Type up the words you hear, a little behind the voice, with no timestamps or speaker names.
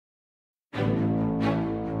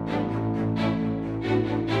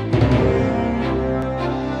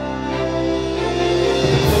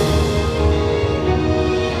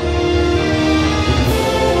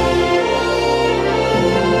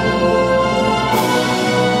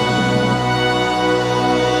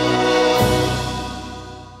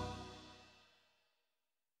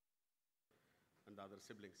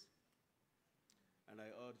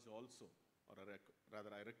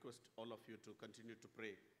request all of you to continue to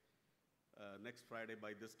pray. Next Friday,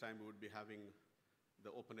 by this time, we would be having the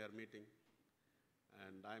open-air meeting.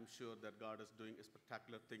 And I'm sure that God is doing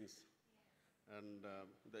spectacular things. And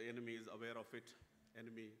the enemy is aware of it.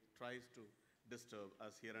 Enemy tries to disturb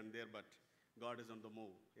us here and there, but God is on the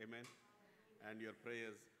move. Amen? And your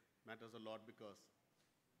prayers matters a lot because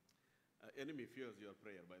enemy fears your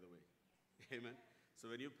prayer, by the way. Amen? So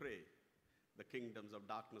when you pray, the kingdoms of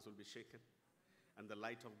darkness will be shaken, and the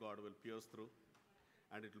light of God will pierce through,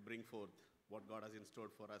 and it will bring forth what God has in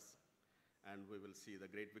store for us, and we will see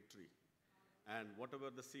the great victory. And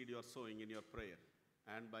whatever the seed you are sowing in your prayer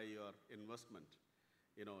and by your investment,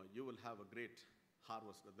 you will have a great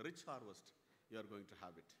harvest, the rich harvest, you are going to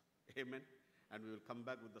have it. Amen? And we will come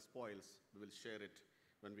back with the spoils. We will share it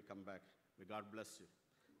when we come back. May God bless you.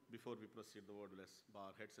 Before we proceed, the word, let's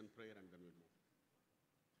bow our heads in prayer and then we'll move.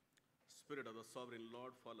 Spirit of the sovereign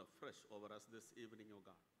Lord, fall afresh over us this evening, O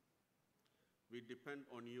God. We depend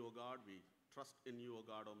on you, O God. We trust in you, O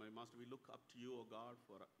God, O my Master. We look up to you, O God,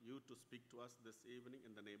 for you to speak to us this evening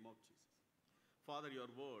in the name of Jesus. Father, your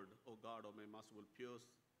word, O God, O my Master, will pierce,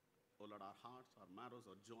 O Lord, our hearts, our marrows,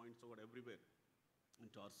 our joints, O God, everywhere,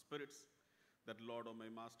 into our spirits, that, Lord, O my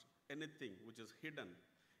Master, anything which is hidden,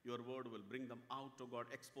 your word will bring them out, O God,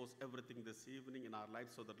 expose everything this evening in our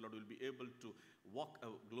lives so that, Lord, we'll be able to walk a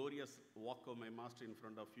glorious walk, O my Master, in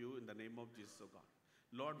front of you in the name of Jesus, O God.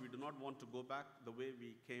 Lord, we do not want to go back the way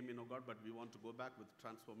we came in, O God, but we want to go back with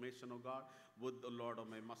transformation, O God, with the Lord, O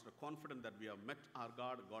my Master, confident that we have met our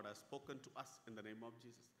God. God has spoken to us in the name of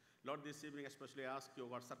Jesus. Lord, this evening especially I ask you,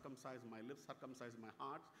 O God, circumcise my lips, circumcise my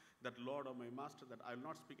heart, that, Lord, O my Master, that I will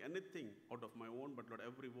not speak anything out of my own, but, Lord,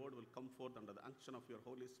 every word will come forth under the unction of your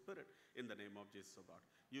Holy Spirit in the name of Jesus, O God.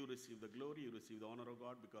 You receive the glory, you receive the honor, O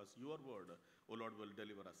God, because your word, O Lord, will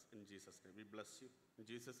deliver us in Jesus' name. We bless you. In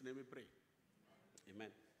Jesus' name we pray.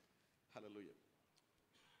 Amen. Hallelujah.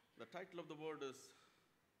 The title of the word is,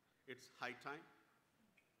 it's high time.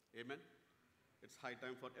 Amen. It's high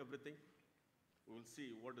time for everything. We will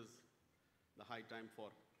see what is the high time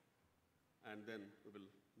for, and then we will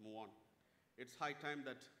move on. It's high time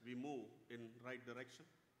that we move in right direction.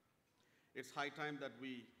 It's high time that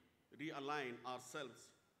we realign ourselves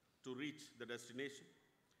to reach the destination.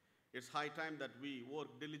 It's high time that we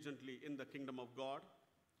work diligently in the kingdom of God.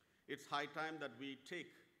 It's high time that we take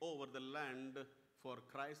over the land for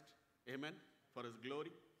Christ, amen, for his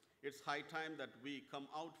glory. It's high time that we come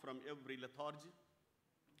out from every lethargy.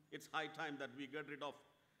 It's high time that we get rid of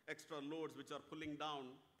extra loads which are pulling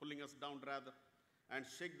us down rather, and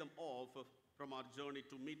shake them off from our journey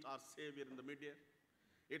to meet our Savior in the mid-air.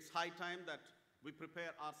 It's high time that we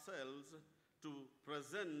prepare ourselves to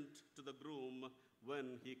present to the groom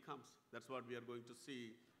when he comes. That's what we are going to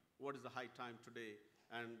see. What is the high time today?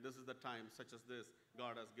 And this is the time, such as this,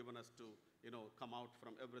 God has given us to, come out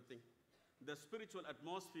from everything. The spiritual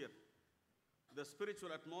atmosphere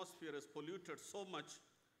is polluted so much,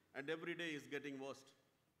 and every day is getting worse.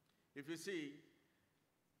 If you see,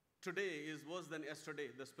 today is worse than yesterday,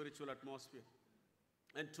 the spiritual atmosphere.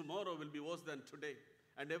 And tomorrow will be worse than today.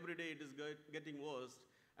 And every day it is getting worse.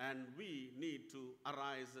 And we need to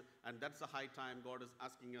arise, and that's the high time God is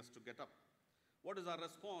asking us to get up. What is our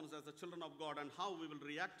response as the children of God, and how we will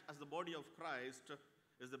react as the body of Christ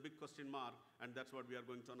is the big question mark, and that's what we are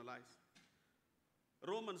going to analyze.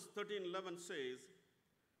 Romans 13:11 says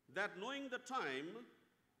that knowing the time,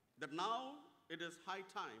 that now it is high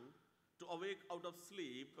time to awake out of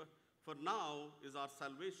sleep, for now is our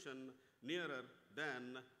salvation nearer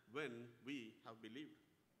than when we have believed.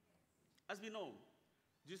 As we know,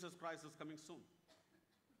 Jesus Christ is coming soon.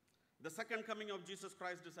 The second coming of Jesus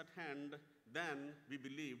Christ is at hand than we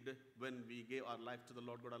believed when we gave our life to the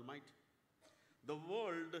Lord God Almighty. The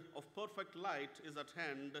world of perfect light is at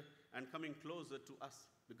hand and coming closer to us,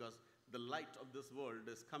 because the light of this world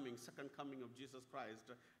is coming, second coming of Jesus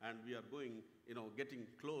Christ, and we are going, getting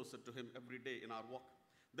closer to him every day in our walk.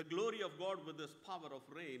 The glory of God with this power of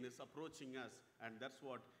rain is approaching us, and that's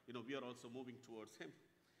what, we are also moving towards him.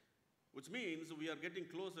 Which means we are getting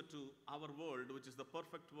closer to our world, which is the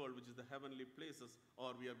perfect world, which is the heavenly places,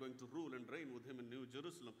 or we are going to rule and reign with him in New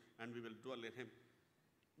Jerusalem, and we will dwell in him.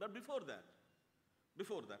 But before that,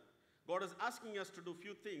 God is asking us to do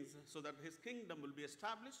few things so that his kingdom will be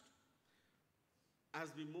established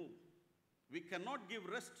as we move. We cannot give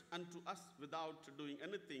rest unto us without doing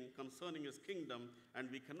anything concerning his kingdom, and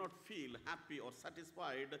we cannot feel happy or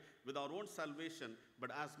satisfied with our own salvation,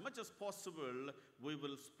 but as much as possible, we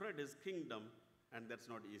will spread his kingdom, and that's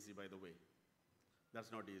not easy, by the way.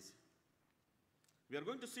 That's not easy. We are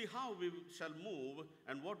going to see how we shall move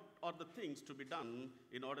and what are the things to be done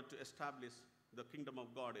in order to establish the kingdom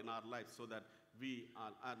of God in our lives, so that we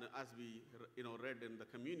are, and as we read in the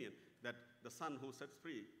communion, that the Son who sets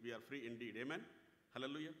free, we are free indeed. Amen?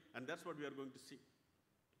 Hallelujah. And that's what we are going to see.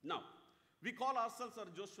 Now, we call ourselves our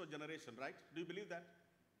Joshua generation, right? Do you believe that?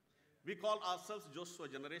 We call ourselves Joshua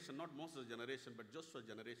generation, not Moses generation, but Joshua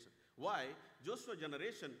generation. Why? Joshua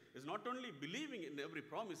generation is not only believing in every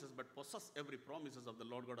promises, but possess every promises of the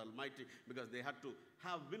Lord God Almighty, because they had to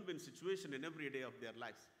have win-win situation in every day of their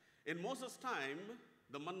lives. In Moses' time,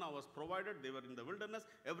 the manna was provided. They were in the wilderness.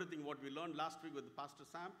 Everything what we learned last week with Pastor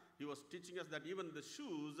Sam, he was teaching us that even the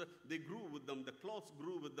shoes, they grew with them. The clothes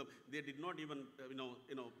grew with them. They did not even,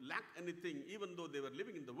 lack anything, even though they were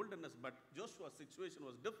living in the wilderness. But Joshua's situation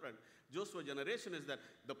was different. Joshua's generation is that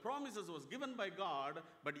the promises was given by God,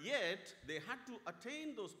 but yet they had to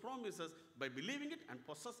attain those promises by believing it and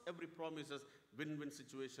possess every promises. Win-win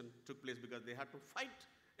situation took place because they had to fight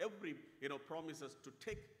every promises to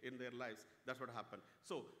take in their lives. That's what happened.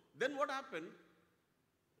 So then what happened?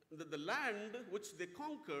 The land which they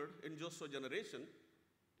conquered in Joshua's generation,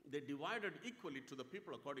 they divided equally to the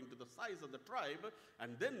people according to the size of the tribe,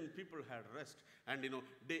 and then people had rest. And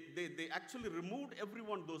they actually removed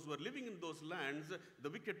everyone, those who were living in those lands, the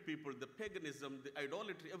wicked people, the paganism, the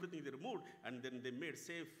idolatry, everything they removed, and then they made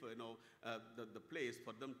safe the place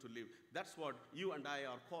for them to live. That's what you and I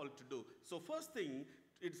are called to do. So first thing,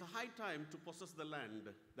 it's a high time to possess the land.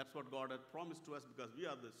 That's what God had promised to us, because we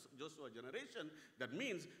are the Joshua generation. That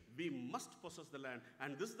means we must possess the land.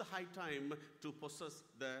 And this is the high time to possess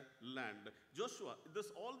the land. Joshua,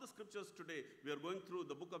 all the scriptures today, we are going through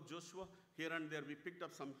the book of Joshua. Here and there we picked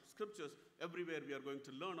up some scriptures. Everywhere we are going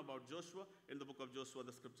to learn about Joshua. In the book of Joshua,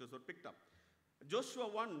 the scriptures were picked up. Joshua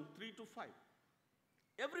 1, 3 to 5.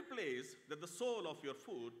 Every place that the sole of your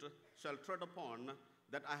foot shall tread upon,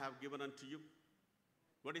 that I have given unto you.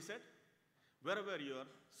 What he said? Wherever your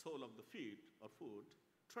sole of the feet or foot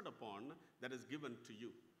tread upon, that is given to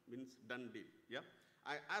you. Means done deal. Yeah?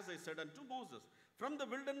 As I said unto Moses, from the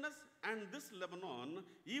wilderness and this Lebanon,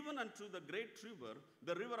 even unto the great river,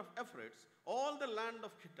 the river of Euphrates, all the land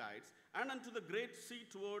of Hittites, and unto the great sea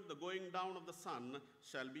toward the going down of the sun,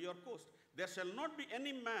 shall be your coast. There shall not be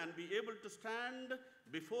any man be able to stand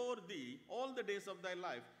before thee all the days of thy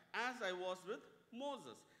life, as I was with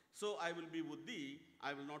Moses. So I will be with thee,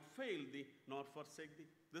 I will not fail thee, nor forsake thee.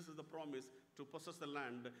 This is the promise to possess the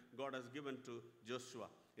land God has given to Joshua.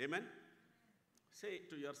 Amen? Say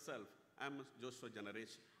to yourself, I am Joshua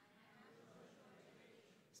generation.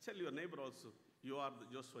 Tell your neighbor also, you are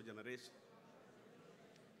the Joshua generation.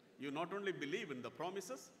 You not only believe in the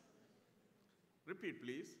promises, repeat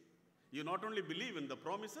please, you not only believe in the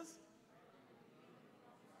promises,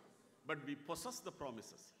 but we possess the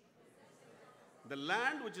promises. The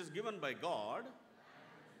land which is given by God,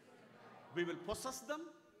 we will possess them,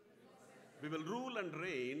 we will rule and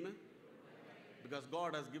reign, because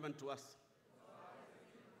God has given to us.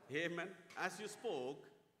 Amen. As you spoke,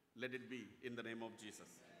 let it be in the name of Jesus.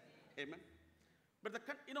 Amen. But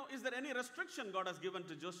is there any restriction God has given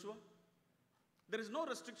to Joshua? There is no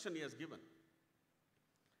restriction he has given.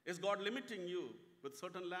 Is God limiting you with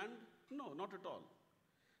certain land? No, not at all.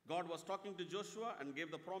 God was talking to Joshua and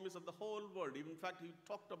gave the promise of the whole world. In fact, he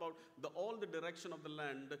talked about all the direction of the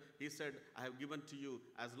land. He said, I have given to you,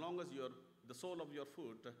 as long as the sole of your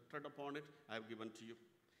foot tread upon it, I have given to you.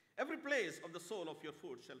 Every place of the sole of your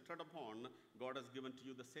foot shall tread upon, God has given to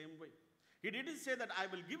you the same way. He didn't say that I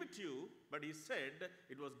will give it to you, but he said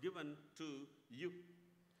it was given to you.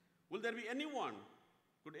 Will there be anyone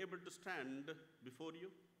could able to stand before you?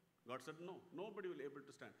 God said, no, nobody will able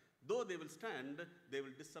to stand. Though they will stand, they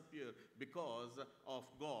will disappear, because of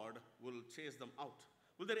God will chase them out.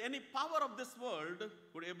 Will there any power of this world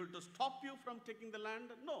would able to stop you from taking the land?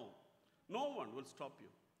 No, no one will stop you.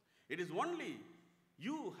 It is only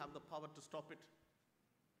you have the power to stop it.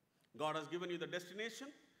 God has given you the destination,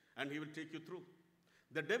 and he will take you through.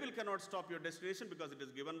 The devil cannot stop your destination because it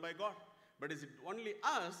is given by God. But is it only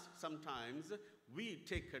us, sometimes we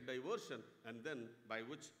take a diversion, and then by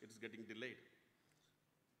which it is getting delayed.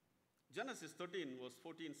 Genesis 13 verse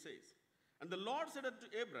 14 says, and the Lord said unto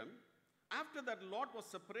Abram, after that Lot was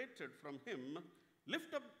separated from him,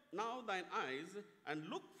 lift up now thine eyes, and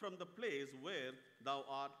look from the place where thou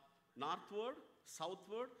art, northward,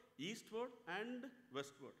 southward, eastward, and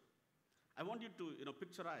westward. I want you to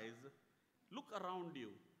picturize, look around you,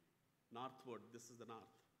 northward, this is the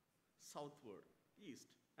north, southward, east,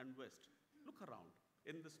 and west. Look around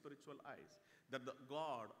in the spiritual eyes, that the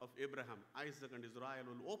God of Abraham, Isaac, and Israel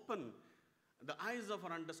will open the eyes of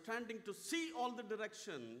our understanding to see all the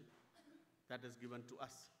direction that is given to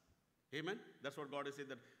us. Amen? That's what God is saying,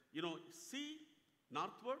 that, see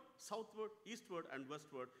Northward, southward, eastward, and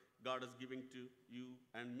westward, God is giving to you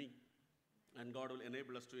and me. And God will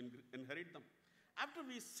enable us to inherit them. After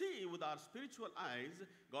we see with our spiritual eyes,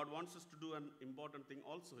 God wants us to do an important thing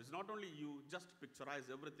also. It's not only you just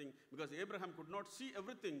picturize everything, because Abraham could not see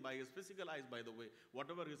everything by his physical eyes, by the way.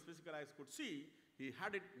 Whatever his physical eyes could see, he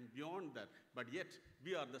had it beyond that. But yet,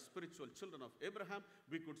 we are the spiritual children of Abraham.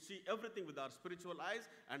 We could see everything with our spiritual eyes.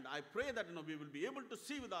 And I pray that we will be able to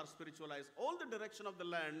see with our spiritual eyes all the direction of the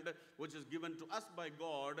land which is given to us by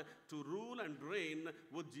God to rule and reign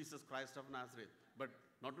with Jesus Christ of Nazareth. But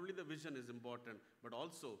not only the vision is important, but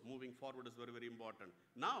also moving forward is very, very important.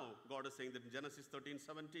 Now, God is saying that in Genesis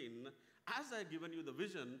 13:17, as I have given you the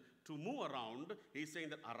vision to move around, He is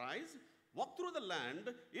saying that arise, walk through the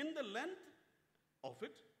land in the length of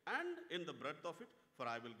it and in the breadth of it, for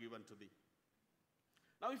I will give unto thee.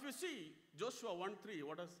 Now, if you see Joshua 1:3,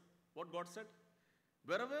 what God said?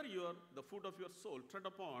 Wherever the foot of your soul tread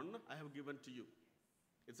upon, I have given to you.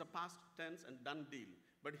 It's a past tense and done deal.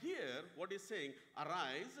 But here, what he's saying,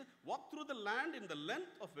 arise, walk through the land in the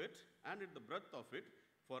length of it and in the breadth of it,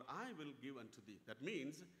 for I will give unto thee. That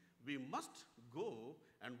means we must go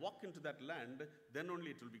and walk into that land, then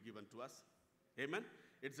only it will be given to us. Amen?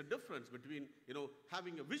 It's a difference between,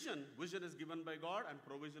 having a vision. Vision is given by God and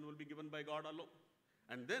provision will be given by God alone.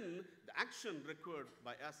 And then the action required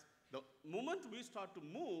by us. The moment we start to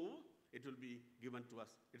move, it will be given to us.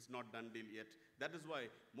 It's not done deal yet. That is why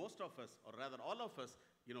most of us, or rather all of us,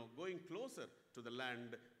 going closer to the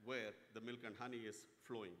land where the milk and honey is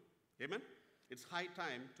flowing. Amen? It's high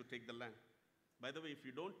time to take the land. By the way, if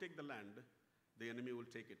you don't take the land, the enemy will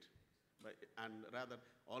take it. And rather,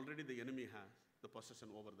 already the enemy has the possession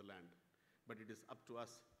over the land. But it is up to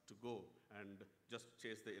us to go and just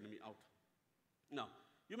chase the enemy out. Now,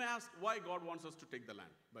 you may ask why God wants us to take the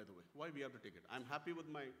land, by the way. Why we have to take it. I'm happy with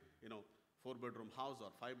my, 4-bedroom house or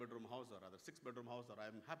 5-bedroom house or rather 6-bedroom house, or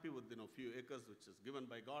I'm happy with, few acres which is given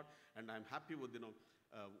by God, and I'm happy with,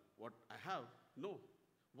 what I have. No.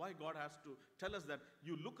 Why God has to tell us that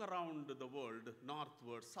you look around the world,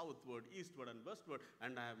 northward, southward, eastward, and westward,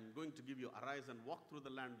 and I am going to give you, arise and walk through the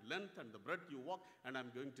land, length and the breadth you walk, and I'm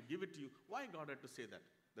going to give it to you. Why God had to say that?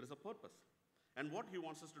 There is a purpose. And what He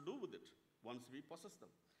wants us to do with it once we possess them.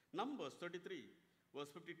 Numbers 33, verse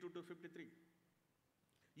 52 to 53.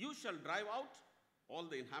 You shall drive out all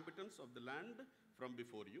the inhabitants of the land from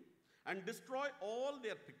before you, and destroy all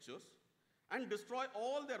their pictures, and destroy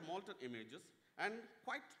all their molten images, and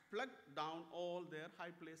quite plug down all their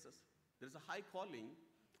high places. There is a high calling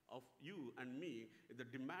of you and me, the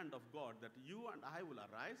demand of God that you and I will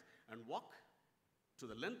arise and walk to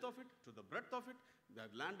the length of it, to the breadth of it. The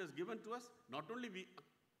land is given to us. Not only we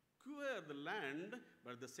acquire the land,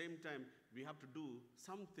 but at the same time, we have to do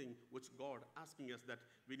something which God asking us that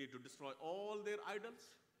we need to destroy all their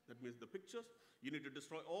idols. That means the pictures. You need to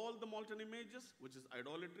destroy all the molten images, which is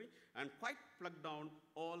idolatry, and quite plug down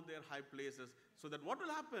all their high places, so that what will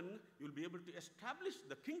happen, you'll be able to establish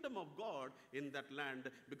the kingdom of God in that land,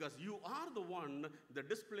 because you are the one, the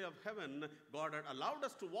display of heaven. God had allowed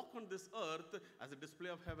us to walk on this earth as a display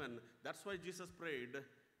of heaven. That's why Jesus prayed.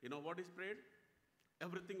 You know what He prayed?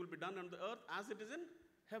 Everything will be done on the earth as it is in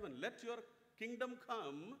heaven. Let your kingdom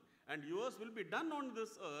come, and yours will be done on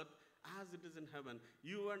this earth as it is in heaven.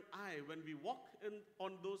 You and I, when we walk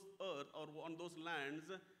on those earth or on those lands,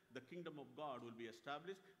 the kingdom of God will be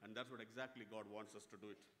established, and that's what exactly God wants us to do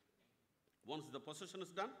it. Once the possession is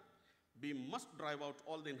done, we must drive out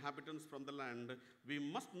all the inhabitants from the land. We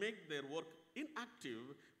must make their work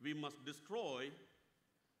inactive. We must destroy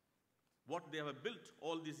what they have built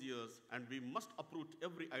all these years, and we must uproot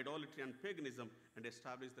every idolatry and paganism and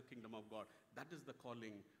establish the kingdom of God. That is the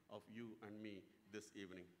calling of you and me this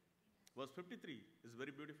evening. Verse 53 is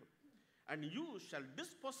very beautiful. And you shall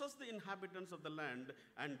dispossess the inhabitants of the land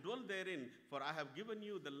and dwell therein, for I have given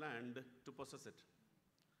you the land to possess it.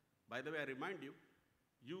 By the way, I remind you,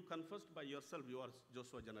 you confessed by yourself you are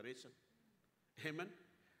Joshua generation. Amen.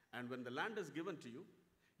 And when the land is given to you,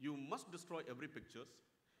 you must destroy every pictures.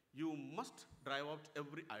 You must drive out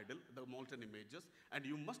every idol, the molten images, and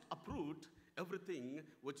you must uproot everything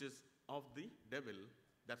which is of the devil.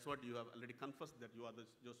 That's what you have already confessed, that you are the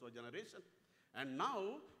Joshua generation. And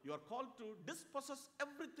now you are called to dispossess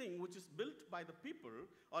everything which is built by the people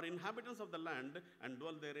or inhabitants of the land and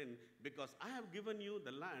dwell therein, because I have given you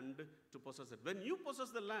the land to possess it. When you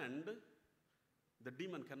possess the land, the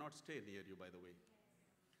demon cannot stay near you, by the way.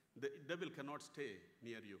 The devil cannot stay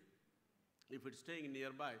near you. If it's staying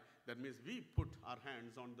nearby, that means we put our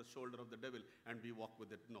hands on the shoulder of the devil and we walk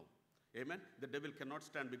with it. No. Amen? The devil cannot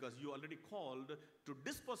stand, because you already called to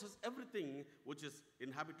dispossess everything which is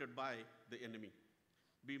inhabited by the enemy.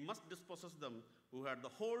 We must dispossess them who had the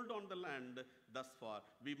hold on the land thus far.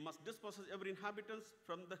 We must dispossess every inhabitant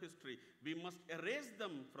from the history. We must erase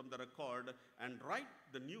them from the record and write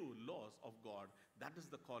the new laws of God. That is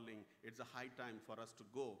the calling. It's a high time for us to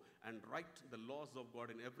go and write the laws of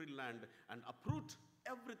God in every land and uproot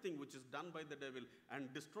everything which is done by the devil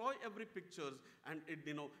and destroy every pictures and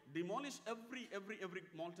demolish every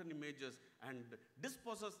molten images and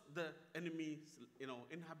dispossess the enemy's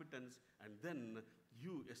inhabitants, and then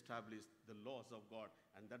you establish the laws of God.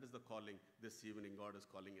 And that is the calling this evening God is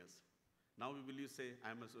calling us. Now will you say, I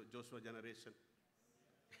am a Joshua generation?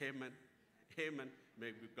 Amen. Amen.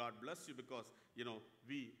 May God bless you, because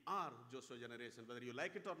we are Joshua generation, whether you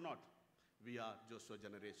like it or not. We are Joshua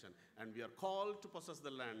generation, and we are called to possess the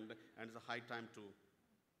land, and it's a high time to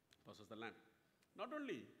possess the land. Not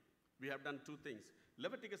only we have done two things.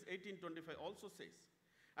 Leviticus 18:25 also says,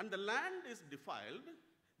 and the land is defiled,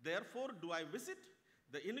 therefore do I visit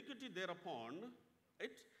the iniquity thereupon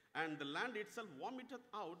it, and the land itself vomiteth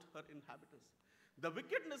out her inhabitants. The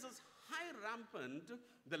wickedness is high rampant.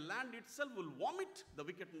 The land itself will vomit the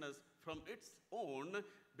wickedness from its own,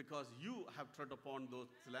 because you have trod upon those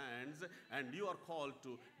lands, and you are called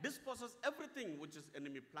to dispossess everything which is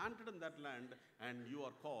enemy planted in that land, and you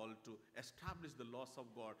are called to establish the laws of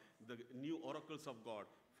God, the new oracles of God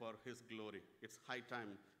for his glory. It's high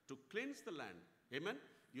time to cleanse the land. Amen.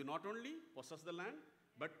 You not only possess the land,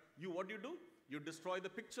 but what do? You destroy the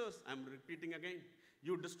pictures. I'm repeating again.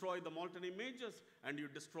 You destroy the molten images, and you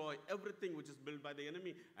destroy everything which is built by the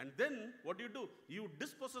enemy. And then what do? You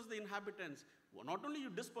dispossess the inhabitants. Not only you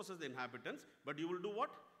dispossess the inhabitants, but you will do what?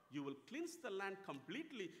 You will cleanse the land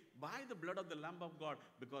completely by the blood of the Lamb of God,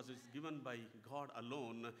 because it's given by God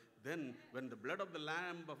alone. Then when the blood of the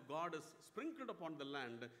Lamb of God is sprinkled upon the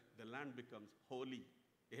land becomes holy.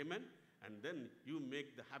 Amen. And then you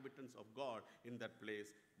make the habitants of God in that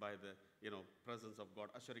place by the presence of God,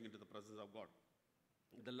 ushering into the presence of God.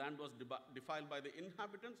 The land was defiled by the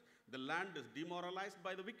inhabitants. The land is demoralized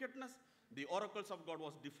by the wickedness. The oracles of God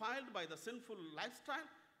was defiled by the sinful lifestyle.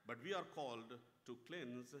 But we are called to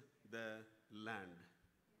cleanse the land.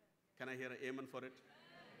 Can I hear an amen for it?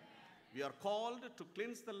 We are called to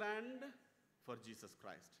cleanse the land for Jesus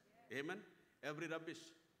Christ. Amen. Every rubbish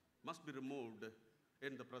must be removed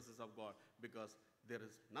in the presence of God, because there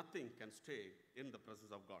is nothing can stay in the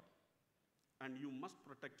presence of God. And you must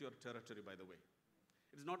protect your territory, by the way.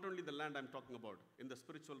 It's not only the land I'm talking about. In the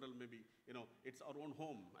spiritual realm, maybe, it's our own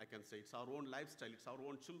home, I can say. It's our own lifestyle. It's our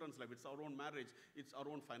own children's life. It's our own marriage. It's our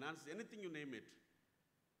own finances. Anything you name it.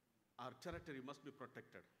 Our territory must be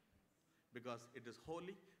protected, because it is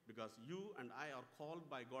holy, because you and I are called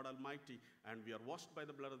by God Almighty, and we are washed by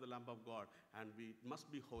the blood of the Lamb of God, and we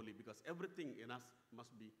must be holy, because everything in us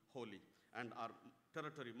must be holy, and our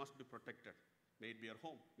territory must be protected. May it be your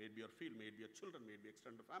home, may it be your field, may it be your children, may it be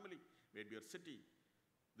extended family, may it be your city.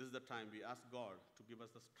 This is the time we ask God to give us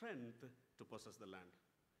the strength to possess the land.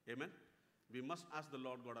 Amen? We must ask the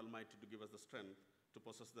Lord God Almighty to give us the strength to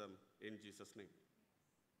possess them in Jesus' name.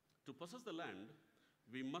 To possess the land,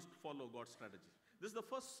 we must follow God's strategy. This is the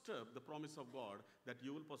first step, the promise of God, that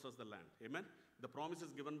you will possess the land. Amen? The promise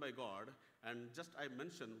is given by God, and just I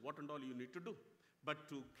mentioned what and all you need to do. But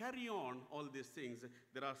to carry on all these things,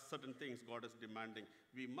 there are certain things God is demanding.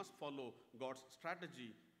 We must follow God's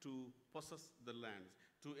strategy to possess the lands.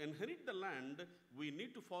 To inherit the land, we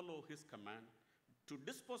need to follow his command. To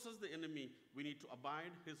dispossess the enemy, we need to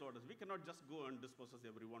abide his orders. We cannot just go and dispossess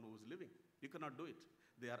everyone who is living. You cannot do it.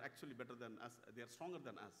 They are actually better than us. They are stronger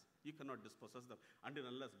than us. You cannot dispossess them until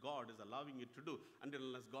unless God is allowing you to do, until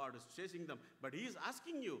unless God is chasing them. But he is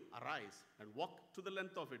asking you, arise and walk to the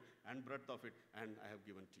length of it and breadth of it, and I have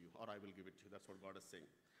given to you, or I will give it to you. That's what God is saying.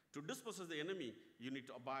 To dispossess the enemy, you need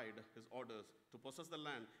to abide his orders. To possess the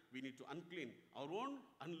land, we need to unlearn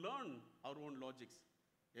our own logics.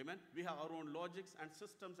 Amen? We have our own logics and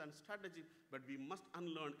systems and strategy, but we must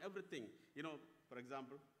unlearn everything. For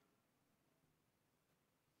example,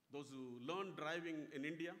 those who learn driving in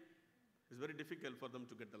India, it's very difficult for them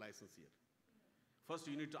to get the license here. First,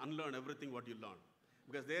 you need to unlearn everything what you learn.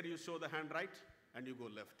 Because there you show the hand right, and you go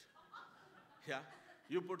left. Yeah?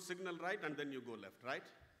 You put signal right, and then you go left, right?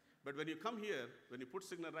 But when you come here, when you put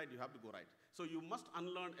signal right, you have to go right. So you must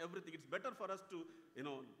unlearn everything. It's better for us to,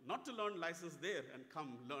 not to learn license there and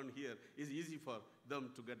come learn here. It's easy for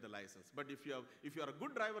them to get the license. But if you are a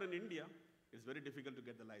good driver in India, it's very difficult to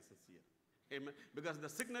get the license here. Amen. Because the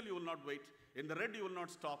signal you will not wait. In the red you will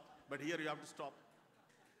not stop. But here you have to stop.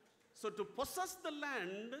 So to possess the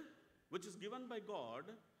land which is given by God,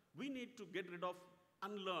 we need to get rid of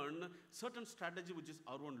unlearn certain strategy, which is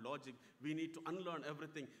our own logic. We need to unlearn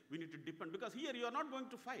everything. We need to depend. Because here you are not going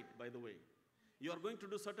to fight, by the way. You are going to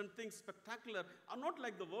do certain things spectacular, not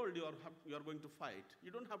like the world you are going to fight. You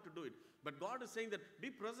don't have to do it. But God is saying that be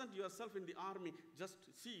present yourself in the army. Just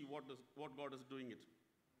see what God is doing it.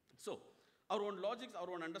 So, our own logics, our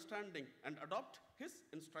own understanding, and adopt His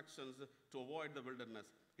instructions to avoid the wilderness.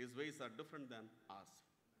 His ways are different than ours.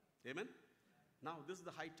 Amen? Now, this is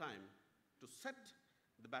the high time to set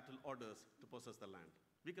the battle orders to possess the land.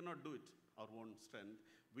 We cannot do it our own strength.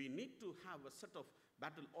 We need to have a set of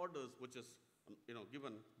battle orders which is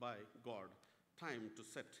given by God. Time to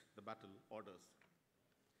set the battle orders.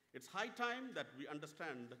 It's high time that we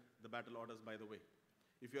understand the battle orders, by the way.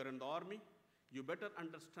 If you're in the army, you better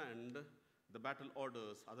understand the battle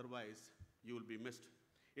orders, otherwise you will be missed.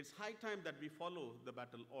 It's high time that we follow the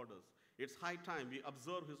battle orders. It's high time we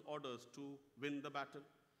observe His orders to win the battle.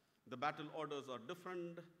 The battle orders are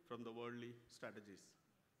different from the worldly strategies.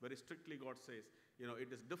 Very strictly, God says,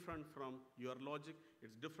 it is different from your logic.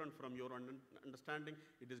 It's different from your understanding.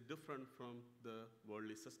 It is different from the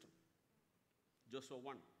worldly system. Joshua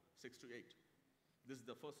 1, 6-8. This is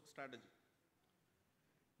the first strategy.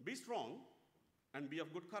 Be strong and be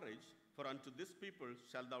of good courage, for unto this people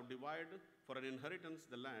shalt thou divide for an inheritance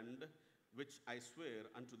the land which I swear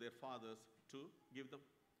unto their fathers to give them.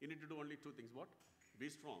 You need to do only two things. What? Be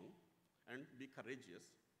strong and be courageous.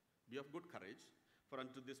 Be of good courage. For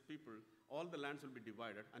unto this people all the lands will be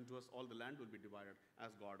divided. Unto us all the land will be divided,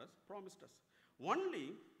 as God has promised us.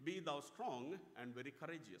 Only be thou strong and very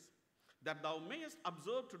courageous, that thou mayest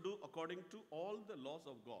observe to do according to all the laws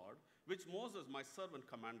of God, which Moses my servant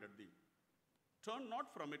commanded thee. Turn not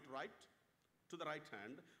from it to the right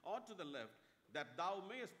hand or to the left, that thou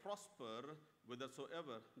mayest prosper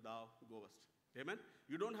whithersoever thou goest. Amen?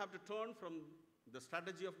 You don't have to turn from the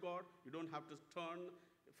strategy of God. You don't have to turn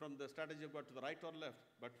from the strategy of God to the right or left,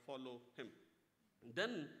 but follow Him.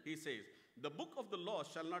 Then He says, the book of the law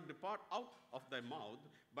shall not depart out of thy mouth,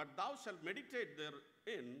 but thou shalt meditate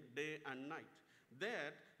therein day and night,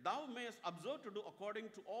 that thou mayest observe to do according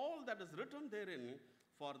to all that is written therein,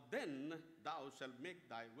 for then thou shalt make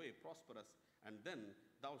thy way prosperous, and then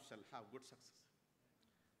thou shalt have good success.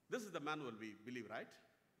 This is the manual we believe, right?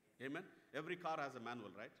 Amen? Every car has a manual,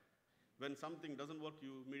 right? When something doesn't work,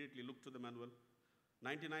 you immediately look to the manual.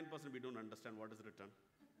 99% we don't understand what is written.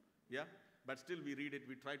 Yeah? But still we read it,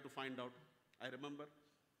 we try to find out. I remember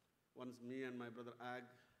once me and my brother Ag,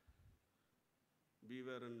 we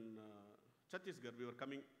were in Chhattisgarh. We were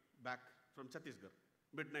coming back from Chhattisgarh.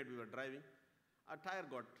 Midnight we were driving. Our tire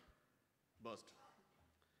got burst.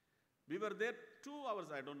 We were there 2 hours,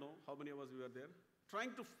 I don't know how many hours we were there,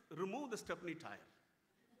 trying to remove the stepney tire.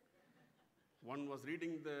 One was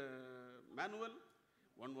reading the manual,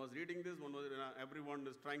 one was reading this, everyone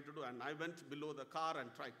is trying to do, and I went below the car and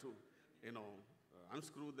tried to,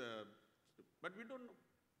 unscrew but we don't know.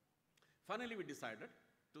 Finally, we decided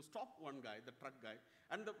to stop one guy, the truck guy,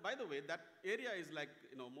 and by the way, that area is like,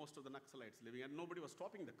 most of the Naxalites living, and nobody was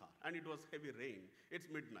stopping the car, and it was heavy rain. It's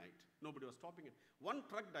midnight. Nobody was stopping it. One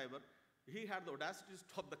truck driver, he had the audacity to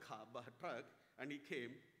stop the truck, and he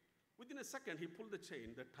came. Within a second, he pulled the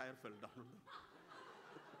chain, the tire fell down.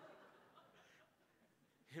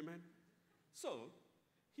 Amen. So,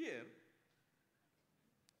 here,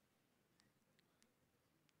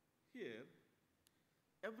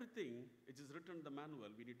 everything which is written in the manual,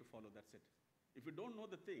 we need to follow, that's it. If you don't know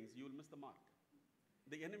the things, you will miss the mark.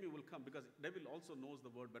 The enemy will come, because the devil also knows the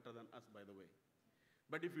word better than us, by the way.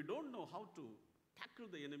 But if you don't know how to tackle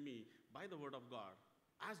the enemy by the word of God,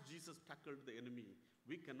 as Jesus tackled the enemy,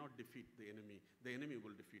 we cannot defeat the enemy. The enemy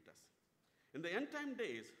will defeat us. In the end time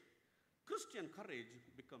days, Christian courage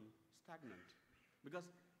becomes stagnant, because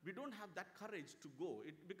we don't have that courage to go.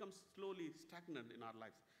 It becomes slowly stagnant in our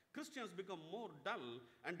lives. Christians become more dull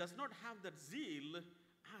and does not have that zeal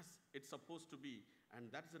as it's supposed to be.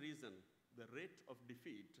 And that's the reason the rate of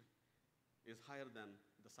defeat is higher than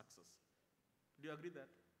the success. Do you agree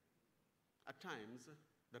that? At times,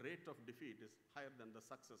 the rate of defeat is higher than the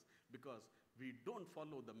success, because we don't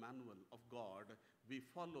follow the manual of God. We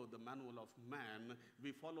follow the manual of man.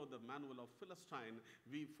 We follow the manual of Philistine.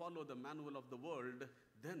 We follow the manual of the world.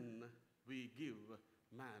 Then we give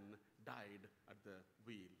man died at the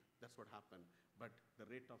wheel. That's what happened. But the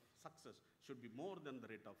rate of success should be more than the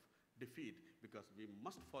rate of defeat, because we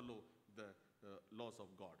must follow the laws of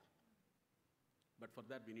God. But for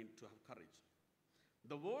that, we need to have courage.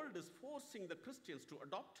 The world is forcing the Christians to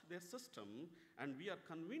adopt their system, and we are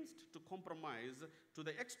convinced to compromise to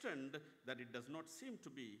the extent that it does not seem to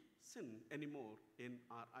be sin anymore in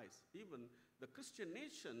our eyes. Even the Christian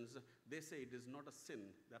nations, they say it is not a sin.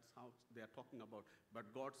 That's how they are talking about.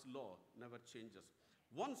 But God's law never changes.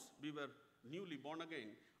 Once we were newly born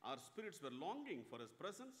again, our spirits were longing for His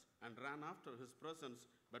presence and ran after His presence.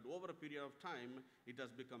 But over a period of time, it has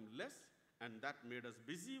become less, and that made us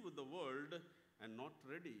busy with the world and not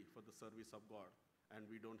ready for the service of God. And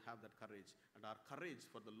we don't have that courage. And our courage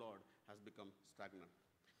for the Lord has become stagnant.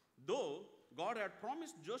 Though God had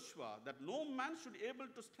promised Joshua that no man should be able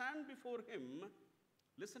to stand before him,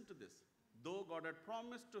 listen to this. Though God had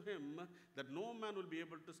promised to him that no man will be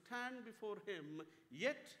able to stand before him,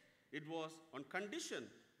 yet it was on condition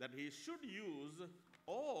that he should use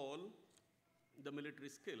all the military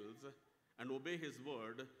skills and obey his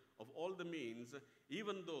word of all the means.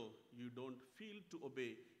 Even though you don't feel to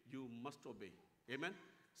obey, you must obey. Amen?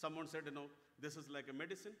 Someone said, this is like a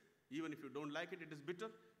medicine. Even if you don't like it, it is bitter,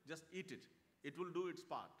 just eat it. It will do its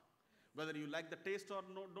part. Whether you like the taste or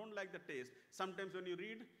no, don't like the taste. Sometimes when you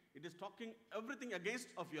read, it is talking everything against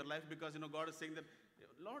of your life because, God is saying that,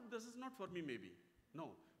 Lord, this is not for me maybe.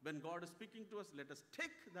 No. When God is speaking to us, let us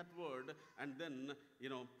take that word and then,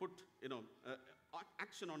 put,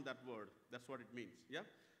 action on that word. That's what it means. Yeah?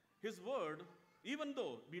 His word, even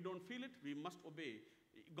though we don't feel it, we must obey.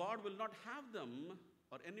 God will not have them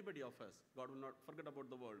or anybody of us. God will not forget about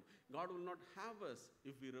the world. God will not have us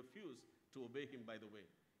if we refuse to obey Him, by the way.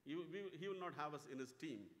 He will not have us in His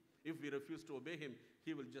team. If we refuse to obey Him,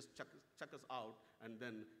 He will just chuck us out, and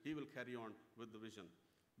then He will carry on with the vision.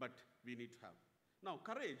 But we need to have. Now,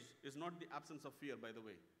 courage is not the absence of fear, by the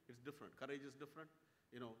way. It's different. Courage is different.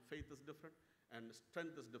 Faith is different. And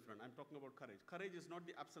strength is different. I'm talking about courage. Courage is not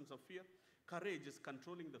the absence of fear. Courage is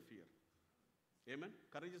controlling the fear. Amen?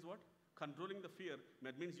 Courage is what? Controlling the fear.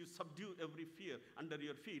 That means you subdue every fear under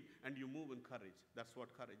your feet and you move in courage. That's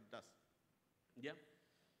what courage does. Yeah?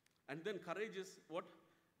 And then courage is what?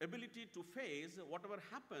 Ability to face whatever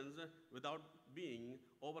happens without being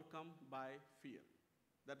overcome by fear.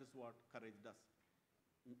 That is what courage does.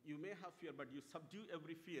 You may have fear, but you subdue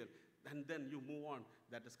every fear and then you move on.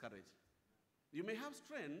 That is courage. You may have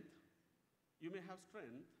strength.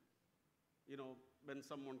 When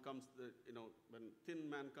someone comes, when thin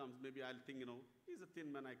man comes, maybe I'll think, he's a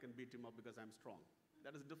thin man, I can beat him up because I'm strong.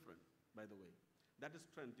 That is different, by the way. That is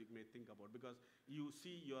strength you may think about because you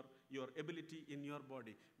see your ability in your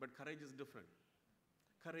body. But courage is different.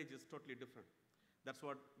 Courage is totally different. That's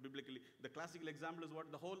what biblically, the classical example is what?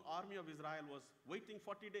 The whole army of Israel was waiting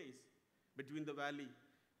 40 days between the valley.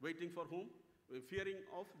 Waiting for whom? Fearing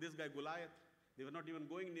of this guy Goliath. They were not even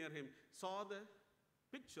going near him. Saw the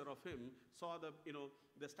picture of him, saw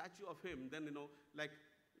the statue of him, then, like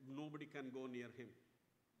nobody can go near him.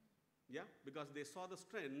 Yeah, because they saw the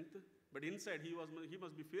strength, but inside he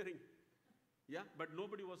must be fearing. Yeah, but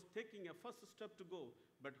nobody was taking a first step to go.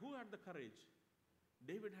 But who had the courage?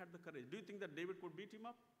 David had the courage. Do you think that David could beat him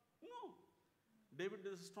up? No. David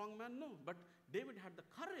is a strong man? No. But David had the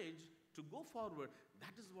courage to go forward.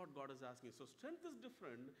 That is what God is asking. So strength is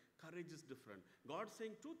different, courage is different. God's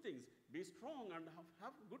saying two things. Be strong and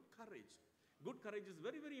have good courage. Good courage is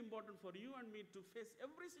very, very important for you and me to face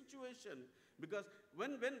every situation. Because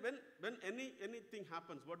when anything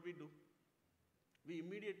happens, what we do? We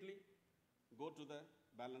immediately go to the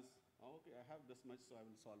balance. Oh, okay, I have this much, so I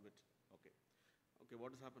will solve it. Okay,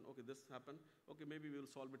 what has happened? Okay, this happened. Okay, maybe we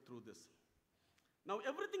will solve it through this. Now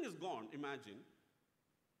everything is gone, imagine.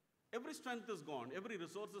 Every strength is gone. Every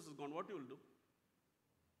resources is gone. What you will do?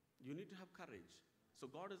 You need to have courage. So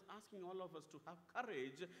God is asking all of us to have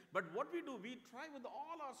courage. But what we do, we try with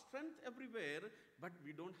all our strength everywhere, but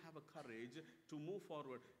we don't have a courage to move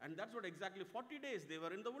forward. And that's what exactly 40 days they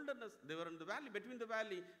were in the wilderness. They were in the valley, between the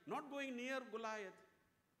valley, not going near Goliath.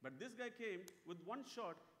 But this guy came with one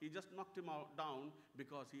shot. He just knocked him down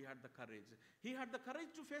because he had the courage. He had the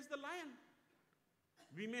courage to face the lion.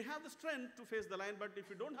 We may have the strength to face the lion, but if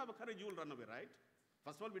you don't have a courage, you will run away, right?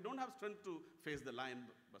 First of all, we don't have strength to face the lion,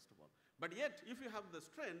 first of all. But yet, if you have the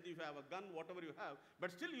strength, if you have a gun, whatever you have,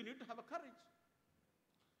 but still you need to have a courage.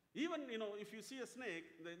 Even, if you see a snake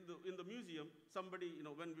in the museum, somebody,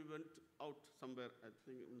 when we went out somewhere, I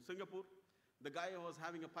think in Singapore, the guy was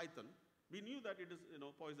having a python. We knew that it is,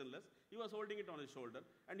 poisonless. He was holding it on his shoulder,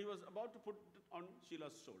 and he was about to put it on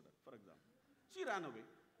Sheila's shoulder, for example. She ran away.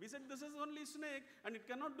 We said, this is only snake, and it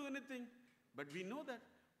cannot do anything. But we know that.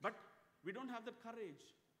 But we don't have that courage.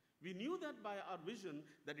 We knew that by our vision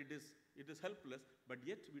that it is helpless, but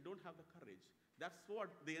yet we don't have the courage. That's what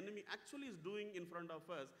the enemy actually is doing in front of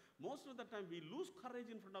us. Most of the time we lose courage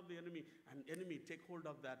in front of the enemy, and enemy take hold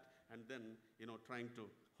of that and then, trying to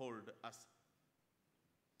hold us.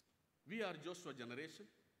 We are Joshua generation.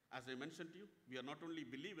 As I mentioned to you, we are not only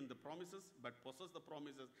believe in the promises, but possess the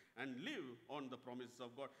promises and live on the promises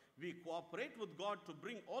of God. We cooperate with God to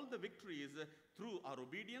bring all the victories through our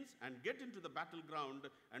obedience and get into the battleground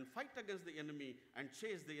and fight against the enemy and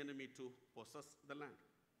chase the enemy to possess the land.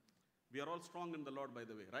 We are all strong in the Lord, by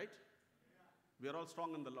the way, right? We are all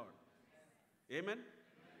strong in the Lord. Amen?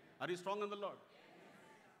 Are you strong in the Lord?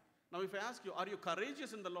 Now, if I ask you, are you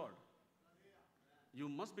courageous in the Lord? You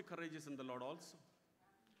must be courageous in the Lord also.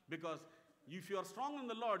 Because if you are strong in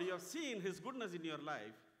the Lord, you have seen His goodness in your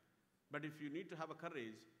life. But if you need to have a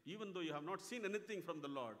courage, even though you have not seen anything from the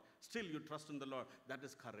Lord, still you trust in the Lord. That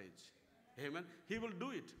is courage. Amen? He will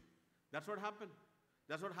do it. That's what happened.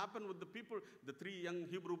 That's what happened with the people, the 3 young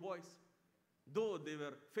Hebrew boys. Though they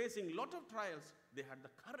were facing a lot of trials, they had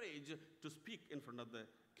the courage to speak in front of the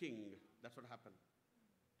king. That's what happened.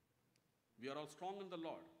 We are all strong in the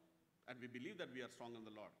Lord, and we believe that we are strong in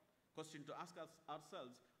the Lord. Question to ask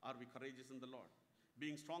ourselves, are we courageous in the Lord?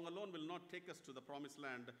 Being strong alone will not take us to the promised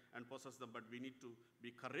land and possess them, but we need to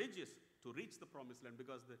be courageous to reach the promised land,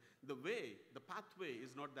 because the pathway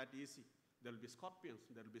is not that easy. There will be scorpions,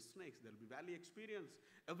 there will be snakes, there will be valley experience.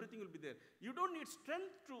 Everything will be there. You don't need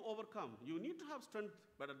strength to overcome. You need to have strength,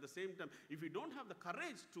 but at the same time, if you don't have the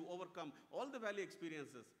courage to overcome all the valley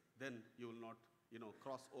experiences, then you will not,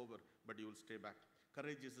 cross over, but you will stay back.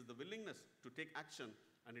 Courage is the willingness to take action,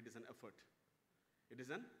 and it is an effort. It is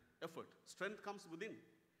an effort. Strength comes within,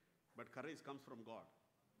 but courage comes from God.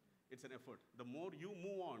 It's an effort. The more you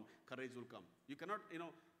move on, courage will come. You cannot,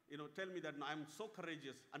 tell me that I'm so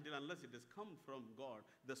courageous unless it has come from God,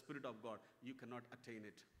 the Spirit of God. You cannot attain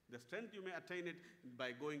it. The strength you may attain it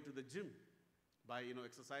by going to the gym, by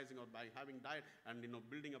exercising, or by having diet and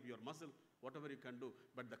building up your muscle, whatever you can do.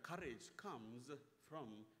 But the courage comes from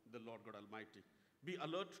the Lord God Almighty. Be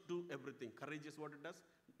alert to everything. Courage is what it does.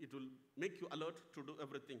 It will make you alert to do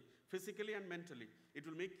everything, physically and mentally. It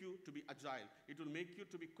will make you to be agile. It will make you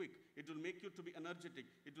to be quick. It will make you to be energetic.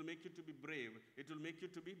 It will make you to be brave. It will make you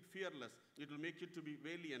to be fearless. It will make you to be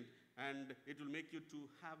valiant. And it will make you to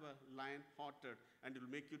have a lion-hearted. And it will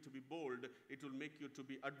make you to be bold. It will make you to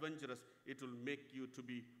be adventurous. It will make you to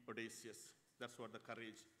be audacious. That's what the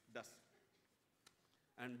courage does.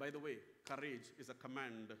 And by the way, courage is a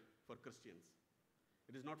command for Christians.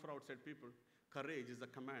 It is not for outside people. Courage is a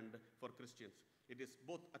command for Christians. It is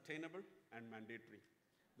both attainable and mandatory.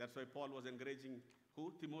 That's why Paul was encouraging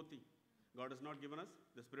who? Timothy. God has not given us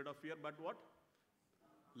the spirit of fear, but what?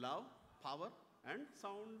 Love, power, and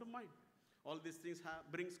sound mind. All these things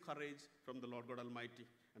brings courage from the Lord God Almighty,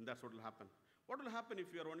 and that's what will happen. What will happen if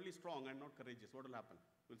you are only strong and not courageous? What will happen?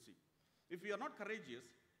 We'll see. If we are not courageous,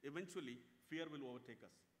 eventually fear will overtake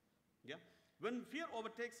us. Yeah? When fear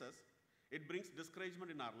overtakes us, it brings discouragement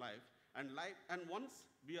in our life, and once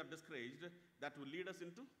we are discouraged, that will lead us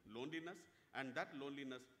into loneliness, and that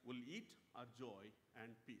loneliness will eat our joy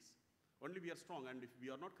and peace. Only we are strong, and if we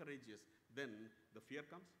are not courageous, then the fear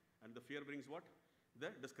comes, and the fear brings what?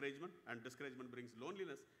 The discouragement, and discouragement brings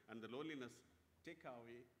loneliness, and the loneliness take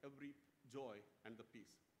away every joy and the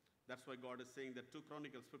peace. That's why God is saying that 2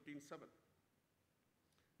 Chronicles 15:7.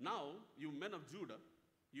 Now, you men of Judah,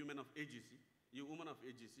 you men of AGC, you women of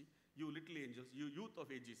AGC, you little angels, you youth of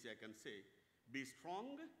AGC, I can say, be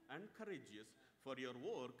strong and courageous, for your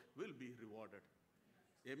work will be rewarded.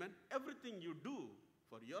 Amen. Everything you do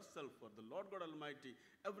for yourself, for the Lord God Almighty,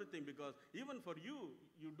 everything, because even for you,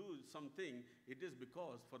 you do something, it is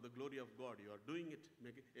because for the glory of God, you are doing it.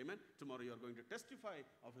 Amen. Tomorrow you are going to testify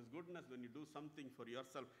of His goodness when you do something for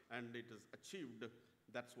yourself and it is achieved.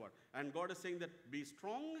 That's what. And God is saying that be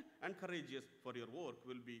strong and courageous, for your work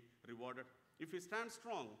will be rewarded. If we stand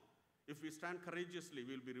strong, if we stand courageously,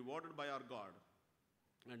 we will be rewarded by our God.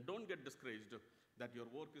 And don't get discouraged that your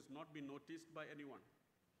work is not being noticed by anyone.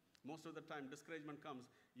 Most of the time, discouragement comes.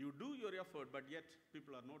 You do your effort, but yet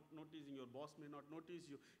people are not noticing. Your boss may not notice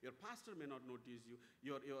you. Your pastor may not notice you.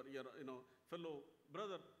 Your fellow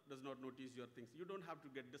brother does not notice your things. You don't have to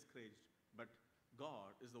get discouraged, but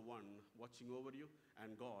God is the one watching over you,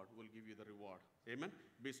 and God will give you the reward. Amen?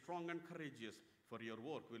 Be strong and courageous, for your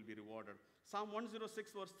work will be rewarded. Psalm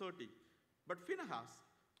 106 verse 30. But Phinehas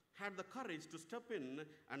had the courage to step in,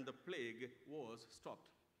 and the plague was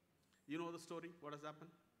stopped. You know the story, what has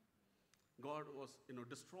happened? God was,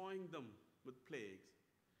 destroying them with plagues.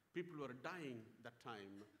 People were dying that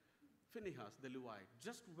time. Phinehas, the Levite,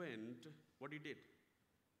 just went, what he did?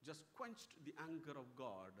 just quenched the anger of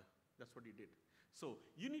God. That's what he did. So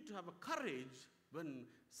you need to have a courage when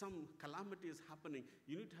some calamity is happening.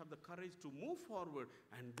 You need to have the courage to move forward,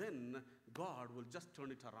 and then God will just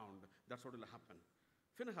turn it around. That's what will happen.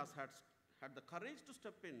 Phinehas had the courage to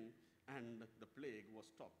step in, and the plague was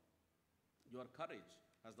stopped. Your courage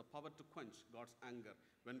has the power to quench God's anger.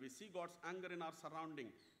 When we see God's anger in our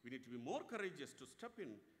surrounding, we need to be more courageous to step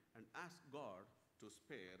in and ask God to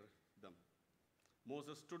spare them.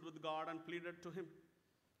 Moses stood with God and pleaded to him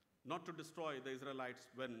not to destroy the Israelites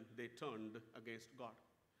when they turned against God.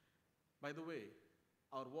 By the way,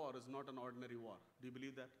 our war is not an ordinary war. Do you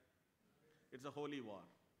believe that? It's a holy war.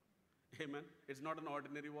 Amen. It's not an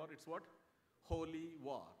ordinary war. It's what? Holy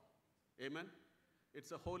war. Amen.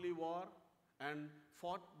 It's a holy war and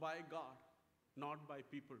fought by God, not by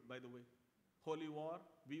people, by the way. Holy war,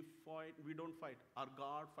 we don't fight. Our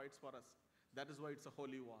God fights for us. That is why it's a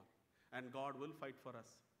holy war. And God will fight for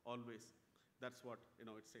us always. That's what,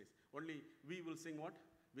 it says. Only we will sing what?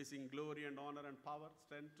 We sing glory and honor and power,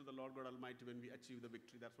 strength to the Lord God Almighty when we achieve the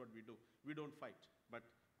victory. That's what we do. We don't fight, but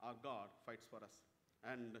our God fights for us.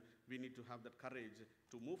 And we need to have that courage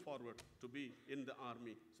to move forward, to be in the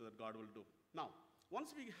army so that God will do. Now,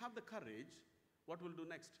 once we have the courage, what we'll do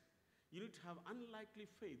next? You need to have unlikely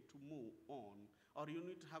faith to move on, or you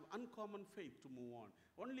need to have uncommon faith to move on.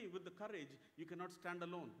 Only with the courage, you cannot stand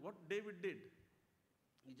alone. What David did,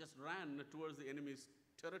 he just ran towards the enemy's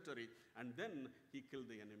territory, and then he killed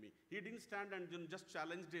the enemy. He didn't stand and just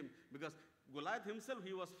challenged him, because Goliath himself,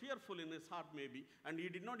 he was fearful in his heart maybe, and he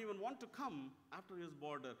did not even want to come after his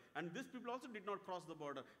border. And these people also did not cross the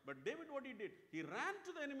border. But David, what he did, he ran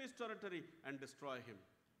to the enemy's territory and destroyed him.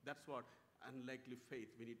 That's what unlikely faith,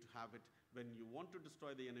 we need to have it. When you want to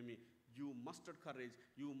destroy the enemy, you mustered courage,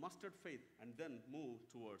 you mustered faith, and then move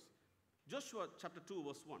towards. Joshua chapter 2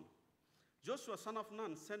 verse 1. Joshua son of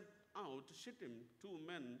Nun sent out Shittim 2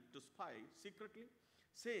 men to spy secretly,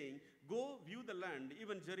 saying, "Go view the land,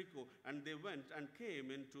 even Jericho." And they went and came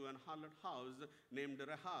into an harlot house named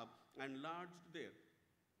Rahab and lodged there.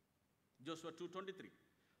 Joshua 2:23.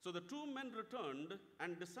 So the 2 men returned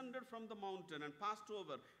and descended from the mountain and passed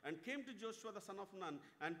over and came to Joshua the son of Nun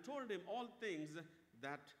and told him all things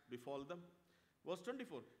that befall them. Verse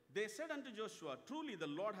 24. They said unto Joshua, "Truly the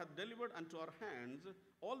Lord hath delivered unto our hands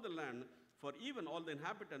all the land, for even all the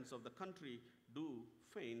inhabitants of the country do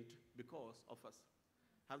faint because of us."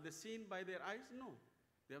 Have they seen by their eyes? No,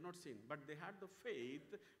 they have not seen. But they had the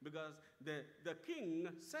faith, because the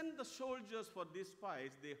king sent the soldiers for these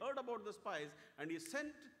spies. They heard about the spies, and he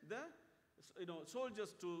sent the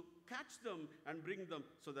soldiers to catch them and bring them,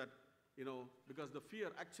 so that, because the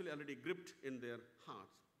fear actually already gripped in their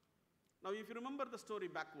hearts. Now, if you remember the story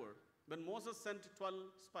backward, when Moses sent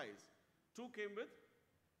 12 spies, 2 came with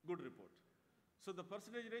good report. So the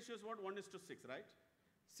percentage ratio is what? 1:6, right?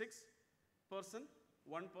 6 person,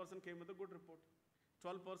 1 person came with a good report.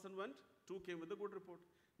 12 person went, 2 came with a good report.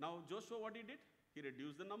 Now Joshua, what he did? He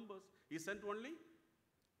reduced the numbers. He sent only,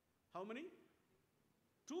 how many?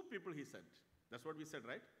 2 people he sent. That's what we said,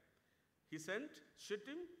 right? He sent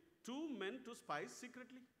Shittim 2 men to spy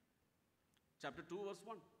secretly. Chapter 2 verse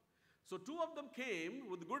 1. So 2 of them came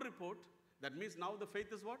with good report. That means now the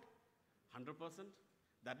faith is what? 100%.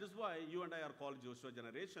 That is why you and I are called Joshua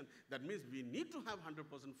generation. That means we need to have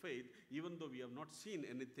 100% faith, even though we have not seen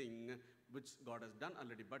anything which God has done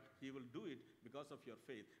already. But he will do it because of your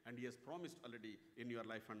faith. And he has promised already in your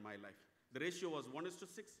life and my life. The ratio was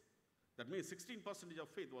 1:6. That means 16% of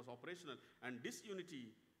faith was operational. And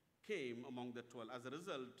disunity came among the 12. As a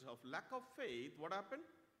result of lack of faith, what happened?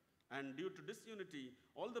 And due to disunity,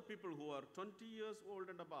 all the people who are 20 years old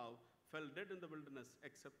and above fell dead in the wilderness,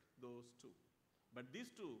 except those 2. But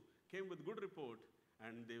these 2 came with good report,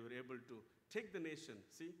 and they were able to take the nation.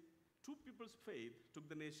 See, 2 people's faith took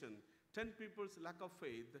the nation. 10 people's lack of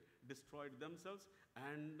faith destroyed themselves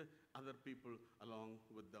and other people along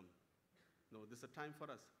with them. No, this is a time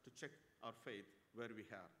for us to check our faith where we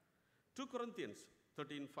are. 2 Corinthians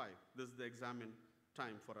 13:5. This is the examine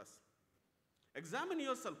time for us. Examine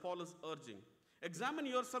yourself, Paul is urging. Examine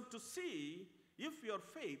yourself to see if your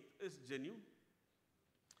faith is genuine.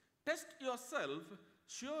 Test yourself.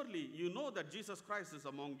 Surely you know that Jesus Christ is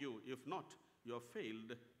among you. If not, you have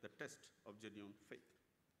failed the test of genuine faith.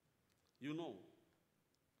 You know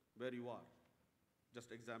where you are.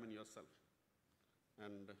 Just examine yourself.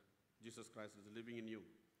 And Jesus Christ is living in you,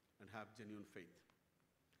 and have genuine faith.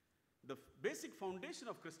 The basic foundation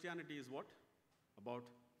of Christianity is what? About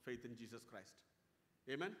faith in Jesus Christ.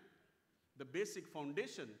 Amen? The basic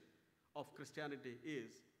foundation of Christianity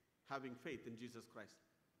is having faith in Jesus Christ.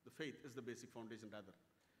 The faith is the basic foundation rather.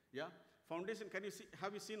 Yeah? Foundation,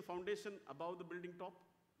 have you seen foundation above the building top?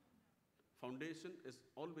 Foundation is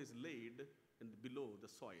always laid below the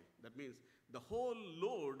soil. That means the whole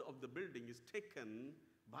load of the building is taken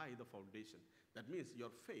by the foundation. That means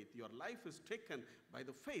your faith, your life is taken by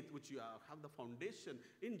the faith which you have the foundation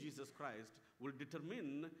in Jesus Christ will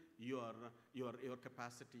determine your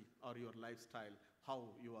capacity or your lifestyle, how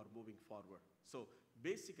you are moving forward. So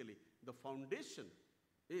basically, the foundation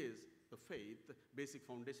is the faith. Basic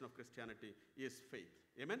foundation of Christianity is faith.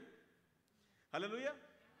 Amen? Hallelujah?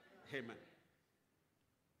 Amen.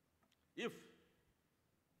 If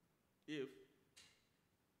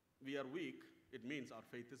we are weak, it means our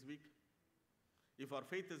faith is weak. If our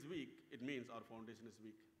faith is weak, it means our foundation is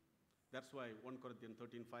weak. That's why 1 Corinthians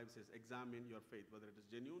 13:5 says, examine your faith, whether it is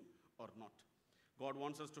genuine or not. God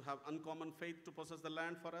wants us to have uncommon faith to possess the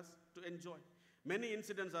land for us to enjoy. Many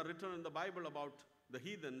incidents are written in the Bible about the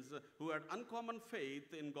heathens who had uncommon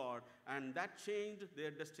faith in God, and that changed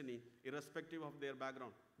their destiny irrespective of their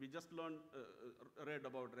background. We just read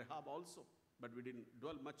about Rahab also, but we didn't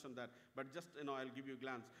dwell much on that. But just, I'll give you a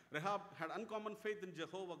glance. Rahab had uncommon faith in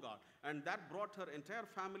Jehovah God, and that brought her entire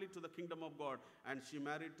family to the kingdom of God, and she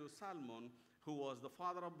married to Salmon, who was the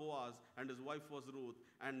father of Boaz, and his wife was Ruth,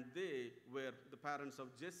 and they were the parents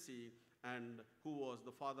of Jesse, and who was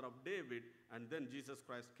the father of David, and then Jesus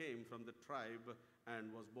Christ came from the tribe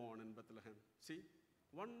and was born in Bethlehem. See,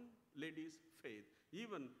 one lady's faith,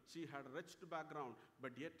 even she had a wretched background,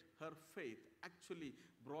 but yet her faith actually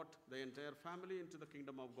brought the entire family into the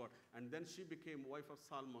kingdom of God. And then she became wife of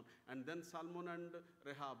Salmon, and then Salmon and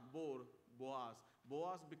Rahab bore Boaz.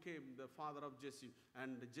 Boaz became the father of Jesse,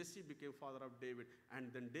 and Jesse became father of David,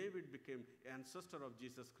 and then David became ancestor of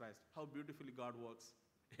Jesus Christ. How beautifully God works.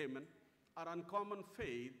 Amen. Our uncommon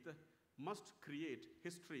faith must create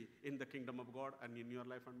history in the kingdom of God and in your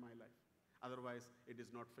life and my life. Otherwise, it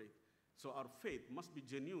is not faith. So our faith must be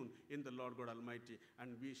genuine in the Lord God Almighty,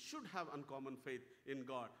 and we should have uncommon faith in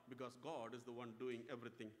God because God is the one doing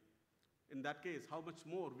everything. In that case, how much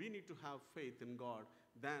more we need to have faith in God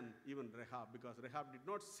than even Rahab, because Rahab did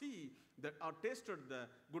not see that or tasted the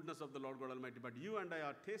goodness of the Lord God Almighty, but you and I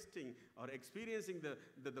are tasting or experiencing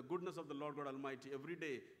the goodness of the Lord God Almighty every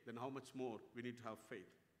day. Then how much more we need to have faith.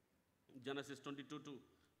 Genesis 22,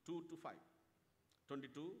 2 to 5.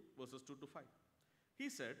 22 verses 2 to 5. He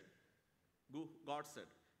said, God said,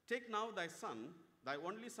 take now thy son, thy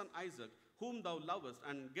only son Isaac, whom thou lovest,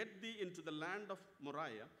 and get thee into the land of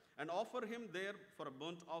Moriah, and offer him there for a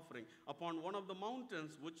burnt offering upon one of the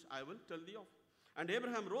mountains which I will tell thee of. And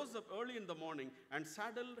Abraham rose up early in the morning and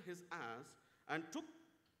saddled his ass and took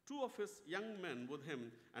 2 of his young men with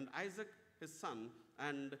him and Isaac his son,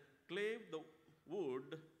 and clave the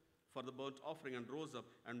wood for the burnt offering, and rose up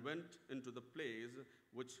and went into the place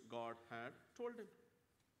which God had told him.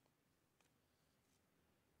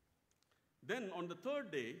 Then on the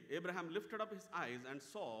 3rd day, Abraham lifted up his eyes and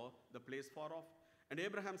saw the place far off. And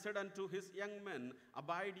Abraham said unto his young men,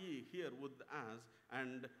 abide ye here with the ass,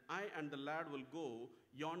 and I and the lad will go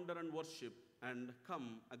yonder and worship, and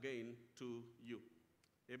come again to you.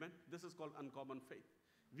 Amen? This is called uncommon faith.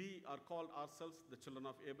 We are called ourselves the children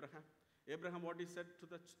of Abraham. Abraham, what he said to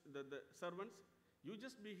the servants, you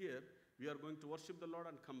just be here, we are going to worship the Lord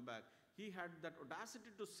and come back. He had that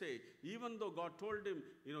audacity to say, even though God told him,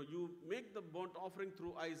 you make the burnt offering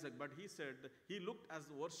through Isaac, but he said, he looked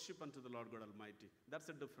as worship unto the Lord God Almighty. That's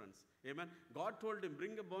the difference. Amen. God told him,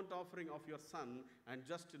 bring a burnt offering of your son and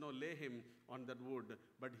just, lay him on that wood.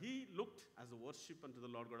 But he looked as a worship unto the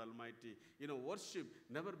Lord God Almighty. Worship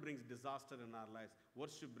never brings disaster in our lives.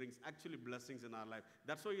 Worship brings actually blessings in our life.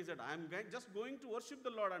 That's why he said, I'm just going to worship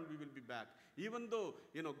the Lord and we will be back. Even though,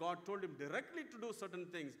 God told him directly to do certain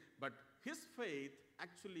things, but his faith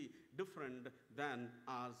actually different than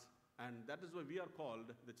ours. And that is why we are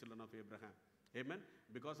called the children of Abraham. Amen.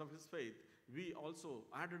 Because of his faith, we also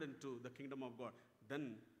added into the kingdom of God.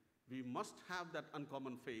 Then we must have that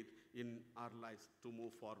uncommon faith in our lives to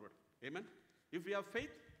move forward. Amen. If we have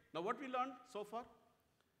faith, now what we learned so far?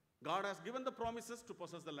 God has given the promises to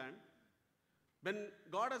possess the land. When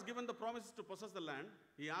God has given the promises to possess the land,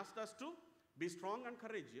 he asked us to be strong and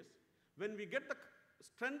courageous. When we get the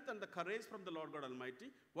strength and the courage from the Lord God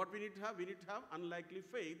Almighty, what we need to have? We need to have unlikely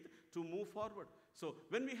faith to move forward. So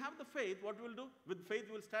when we have the faith, what we will do? With faith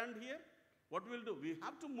we will stand here. What we will do? We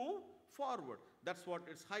have to move forward. That's what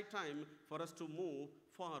it's high time for us to move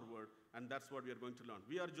forward. And that's what we are going to learn.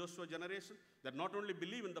 We are Joshua generation that not only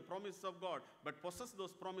believe in the promises of God, but possess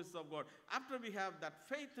those promises of God. After we have that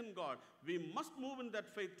faith in God, we must move in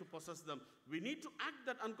that faith to possess them. We need to act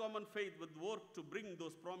that uncommon faith with work to bring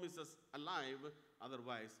those promises alive.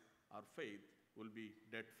 Otherwise, our faith will be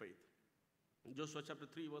dead faith. Joshua chapter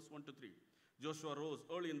 3, verse 1 to 3. Joshua rose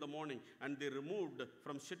early in the morning, and they removed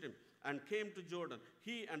from Shittim and came to Jordan,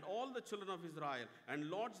 he and all the children of Israel, and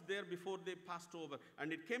lodged there before they passed over.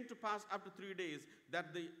 And it came to pass after 3 days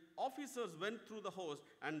that the officers went through the host,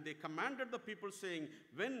 and they commanded the people, saying,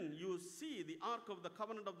 when you see the ark of the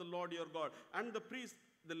covenant of the Lord your God, and the priests,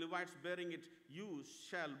 the Levites, bearing it, you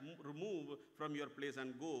shall remove from your place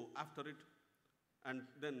and go after it. And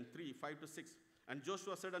then 3, 5 to 6. And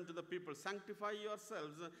Joshua said unto the people, sanctify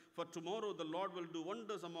yourselves, for tomorrow the Lord will do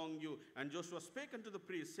wonders among you. And Joshua spake unto the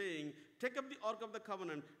priests, saying, take up the ark of the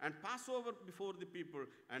covenant, and pass over before the people.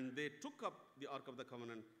 And they took up the ark of the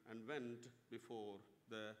covenant, and went before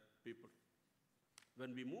the people.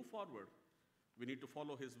 When we move forward, we need to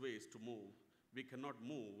follow his ways to move. We cannot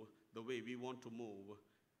move the way we want to move,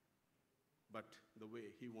 but the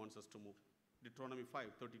way he wants us to move. Deuteronomy 5,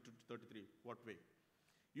 32 to 33. What way?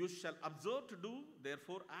 You shall observe to do,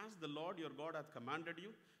 therefore, as the Lord your God hath commanded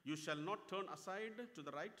you. You shall not turn aside to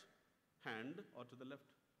the right hand or to the left.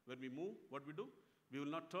 When we move, what we do? We will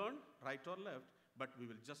not turn right or left, but we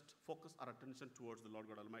will just focus our attention towards the Lord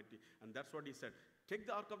God Almighty. And that's what he said. Take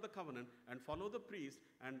the Ark of the Covenant and follow the priest,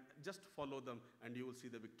 and just follow them, and you will see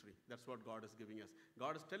the victory. That's what God is giving us.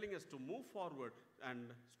 God is telling us to move forward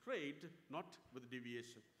and straight, not with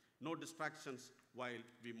deviation. No distractions while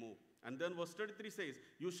we move. And then verse 33 says,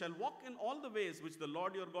 you shall walk in all the ways which the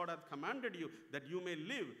Lord your God hath commanded you, that you may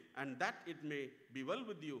live, and that it may be well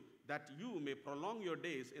with you, that you may prolong your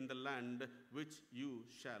days in the land which you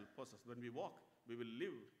shall possess. When we walk, we will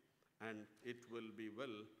live, and it will be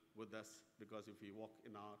well with us, because if we walk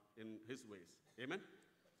in his ways. Amen?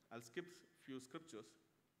 I'll skip few scriptures.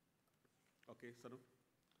 Okay, Saru?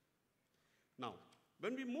 Now,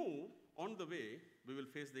 when we move on the way, we will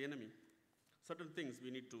face the enemy. Certain things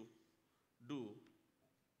we need to do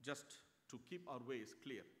just to keep our ways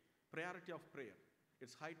clear. Priority of prayer.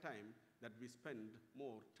 It's high time that we spend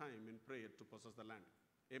more time in prayer to possess the land.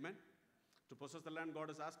 Amen? To possess the land, God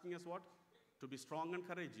is asking us what? To be strong and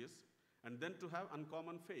courageous, and then to have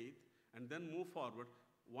uncommon faith, and then move forward.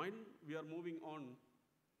 When we are moving on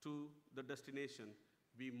to the destination,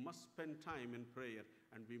 we must spend time in prayer,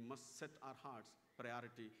 and we must set our hearts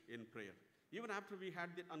priority in prayer. Even after we had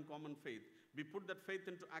that uncommon faith, we put that faith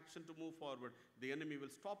into action to move forward, the enemy will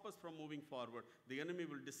stop us from moving forward. The enemy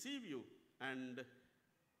will deceive you, and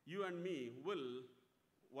you and me will,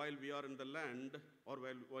 while we are in the land, or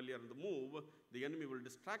while we are in the move, the enemy will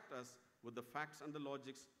distract us with the facts and the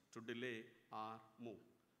logics to delay our move.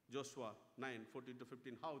 Joshua 9, 14 to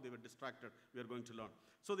 15, how they were distracted, we are going to learn.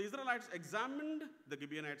 So the Israelites examined the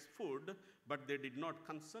Gibeonites' food, but they did not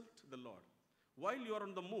consult the Lord. While you are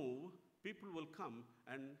on the move, people will come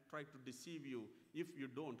and try to deceive you if you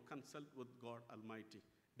don't consult with God Almighty.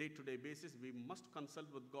 Day-to-day basis, we must consult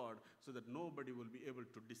with God so that nobody will be able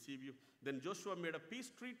to deceive you. Then Joshua made a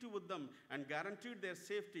peace treaty with them and guaranteed their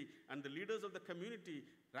safety, and the leaders of the community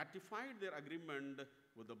ratified their agreement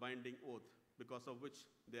with a binding oath, because of which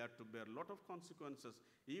they had to bear a lot of consequences.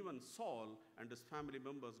 Even Saul and his family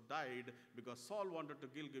members died because Saul wanted to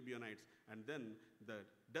kill Gibeonites, and then the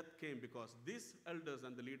death came because these elders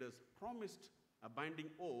and the leaders promised a binding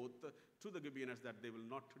oath to the Gibeonites that they will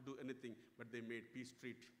not do anything, but they made peace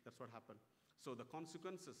treaty. That's what happened. So the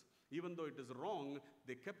consequences, even though it is wrong,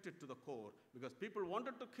 they kept it to the core, because people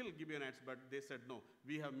wanted to kill Gibeonites, but they said, no,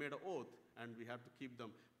 we have made an oath and we have to keep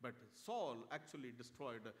them. But Saul actually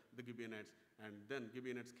destroyed the Gibeonites, and then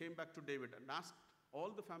Gibeonites came back to David and asked all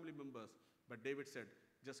the family members, but David said,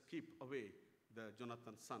 just keep away the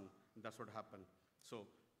Jonathan's son. And that's what happened. So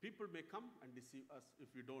people may come and deceive us if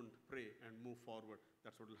we don't pray and move forward.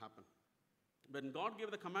 That's what will happen. When God gave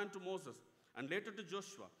the command to Moses and later to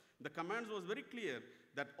Joshua, the command was very clear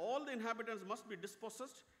that all the inhabitants must be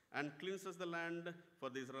dispossessed and cleanses the land for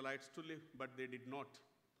the Israelites to live. But they did not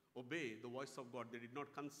obey the voice of God. They did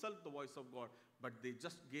not consult the voice of God, but they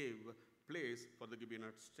just gave place for the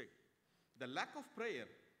Gibeonites to stay. The lack of prayer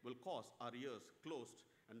will cause our ears closed,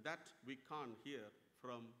 and that we can't hear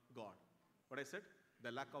from God. What I said?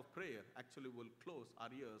 The lack of prayer actually will close our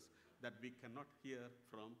ears, that we cannot hear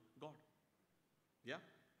from God. Yeah?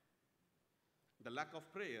 The lack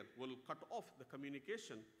of prayer will cut off the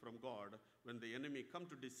communication from God. When the enemy come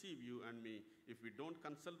to deceive you and me, if we don't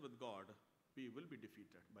consult with God, we will be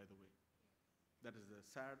defeated, by the way. That is the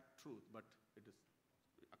sad truth, but it is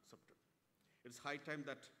accepted. It's high time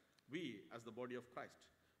that we, as the body of Christ,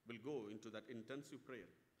 will go into that intensive prayer.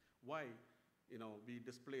 Why? We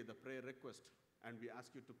display the prayer request and we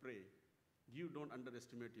ask you to pray. You don't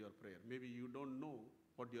underestimate your prayer. Maybe you don't know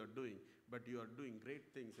what you are doing, but you are doing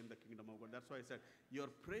great things in the kingdom of God. That's why I said, your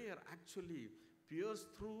prayer actually, pierce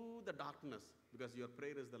through the darkness, because your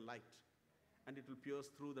prayer is the light. And it will pierce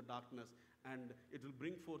through the darkness, and it will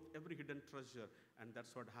bring forth every hidden treasure. And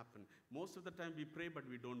that's what happened. Most of the time we pray, but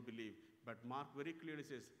we don't believe. But Mark very clearly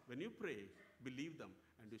says, when you pray, believe them,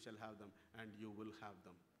 and you shall have them, and you will have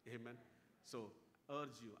them. Amen. So,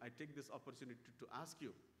 urge you, I take this opportunity to ask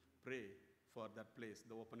you, pray for that place,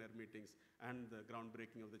 the open air meetings and the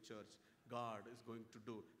groundbreaking of the church. God is going to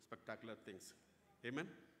do spectacular things. Amen.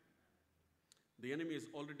 The enemy is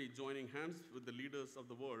already joining hands with the leaders of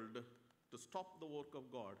the world to stop the work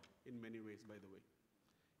of God in many ways, by the way.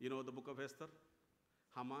 You know the book of Esther?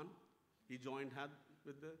 Haman, he joined hands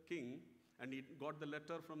with the king, and he got the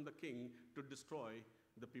letter from the king to destroy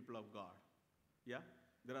the people of God. Yeah?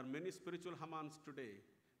 There are many spiritual Hamans today.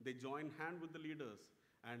 They join hand with the leaders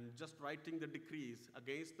and just writing the decrees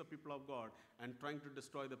against the people of God and trying to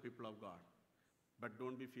destroy the people of God. But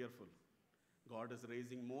don't be fearful. God is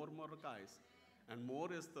raising more Mordecais and more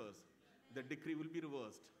Esthers. The decree will be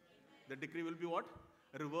reversed. The decree will be what?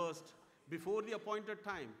 Reversed. Before the appointed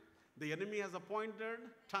time. The enemy has appointed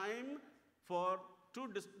time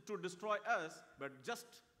to destroy us, but just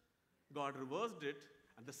God reversed it.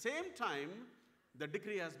 At the same time, the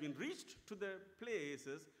decree has been reached to the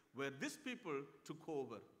places where these people took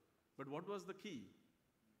over. But what was the key?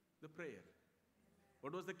 The prayer.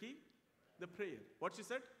 What was the key? The prayer. What she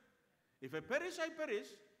said? If I perish, I perish.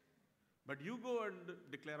 But you go and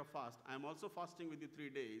declare a fast. I am also fasting with you 3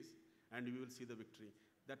 days, and you will see the victory.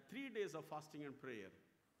 That 3 days of fasting and prayer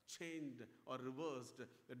changed or reversed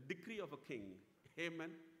the decree of a king.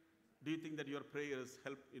 Amen. Do you think that your prayers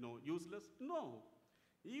help, useless? No.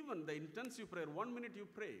 Even the intensive prayer, 1 minute you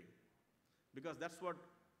pray, because that's what,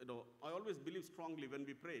 I always believe strongly when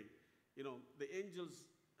we pray, the angels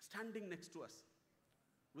standing next to us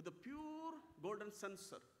with a pure golden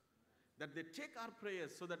censer, that they take our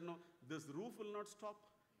prayers so that this roof will not stop,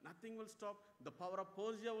 nothing will stop, the power of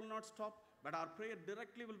Persia will not stop, but our prayer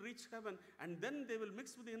directly will reach heaven, and then they will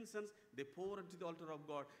mix with the incense, they pour into the altar of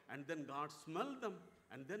God, and then God smell them,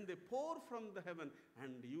 and then they pour from the heaven,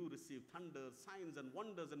 and you receive thunder, signs and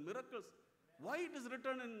wonders and miracles. Why it is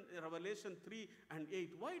written in Revelation 3 and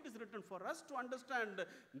 8? Why it is written? For us to understand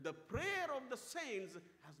the prayer of the saints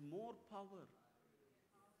has more power.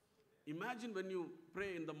 Imagine when you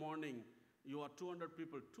pray in the morning, you are 200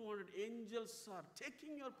 people, 200 angels are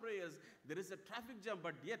taking your prayers. There is a traffic jam,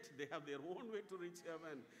 but yet they have their own way to reach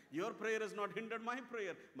heaven. Your prayer is not hindered my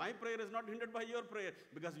prayer. My prayer is not hindered by your prayer,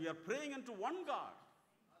 because we are praying unto one God.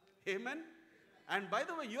 Amen? And by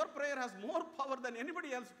the way, your prayer has more power than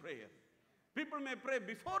anybody else's prayer. People may pray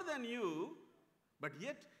before than you, but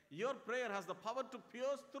yet your prayer has the power to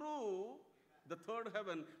pierce through the third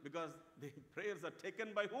heaven, because the prayers are taken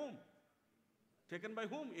by whom? Taken by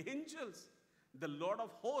whom? Angels. The Lord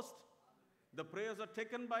of hosts. The prayers are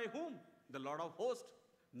taken by whom? The Lord of hosts.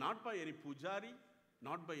 Not by any pujari,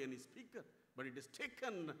 not by any speaker, but it is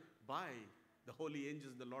taken by the holy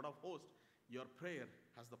angels, the Lord of hosts. Your prayer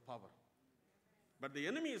has the power. But the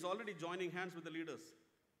enemy is already joining hands with the leaders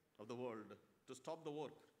of the world to stop the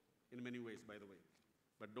work in many ways, by the way.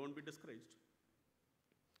 But don't be discouraged.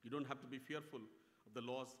 You don't have to be fearful of the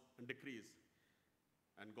laws and decrees.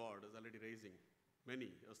 And God is already raising many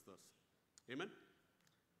Esthers. Amen?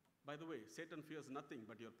 By the way, Satan fears nothing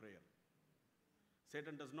but your prayer.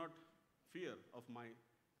 Satan does not fear of my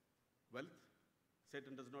wealth.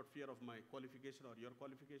 Satan does not fear of my qualification or your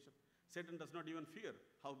qualification. Satan does not even fear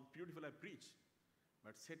how beautiful I preach.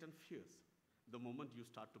 But Satan fears the moment you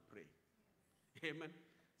start to pray. Amen?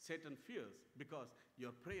 Satan fears because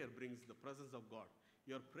your prayer brings the presence of God.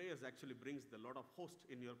 Your prayers actually brings the Lord of hosts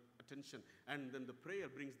in your attention. And then the prayer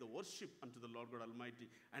brings the worship unto the Lord God Almighty.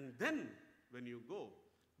 And then when you go,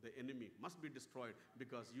 the enemy must be destroyed,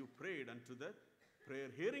 because you prayed unto the prayer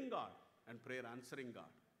hearing God and prayer answering God.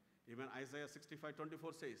 Even Isaiah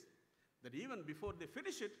 65:24 says that even before they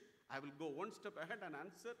finish it, I will go one step ahead and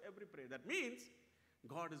answer every prayer. That means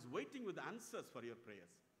God is waiting with answers for your prayers.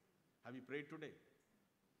 Have you prayed today?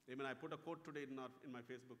 Amen. I put a quote today in my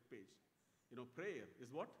Facebook page. Prayer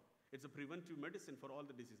is what? It's a preventive medicine for all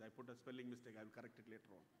the diseases. I put a spelling mistake. I will correct it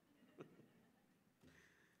later on.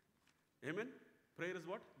 Amen. Prayer is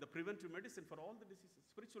what? The preventive medicine for all the diseases.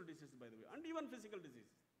 Spiritual diseases, by the way, and even physical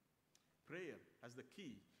diseases. Prayer has the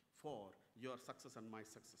key for your success and my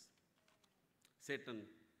success. Satan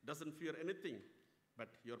doesn't fear anything, but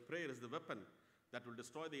your prayer is the weapon that will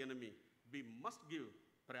destroy the enemy. We must give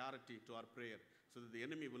priority to our prayer so that the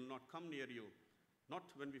enemy will not come near you. Not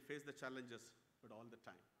when we face the challenges, but all the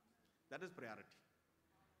time. That is priority.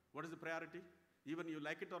 What is the priority? Even you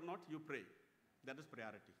like it or not, you pray. That is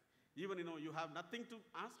priority. Even, you have nothing to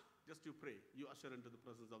ask, Just you pray. You usher into the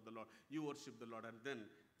presence of the Lord. You worship the Lord, and then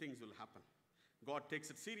things will happen. God takes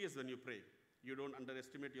it serious when you pray. You don't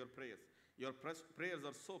underestimate your prayers. Your prayers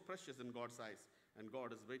are so precious in God's eyes, and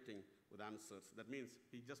God is waiting with answers. That means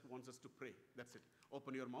He just wants us to pray. That's it.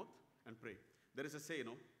 Open your mouth and pray. There is a saying,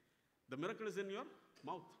 the miracle is in your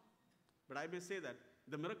mouth. But I may say that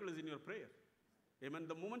the miracle is in your prayer. Amen.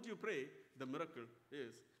 The moment you pray, the miracle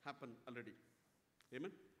is happened already.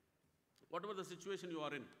 Amen. Whatever the situation you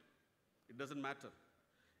are in, it doesn't matter.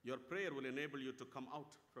 Your prayer will enable you to come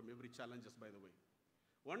out from every challenges, by the way.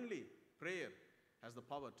 Only prayer has the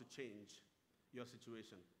power to change your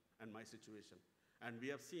situation and my situation. And we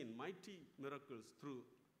have seen mighty miracles through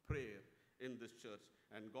prayer in this church,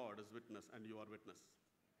 and God is witness, and you are witness.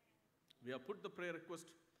 We have put the prayer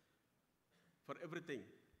request for everything.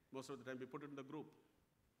 Most of the time we put it in the group,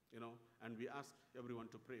 and we ask everyone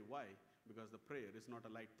to pray. Why? Because the prayer is not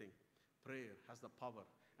a light thing. Prayer has the power,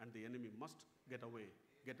 and the enemy must get away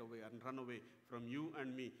and run away from you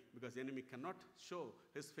and me, because the enemy cannot show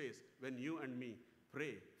his face when you and me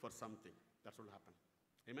pray for something. That's what will happen.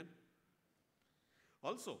 Amen?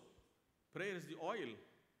 Also, prayer is the oil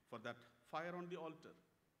for that fire on the altar.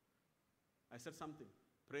 I said something.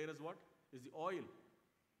 Prayer is what? Is the oil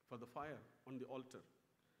for the fire on the altar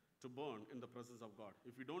to burn in the presence of God.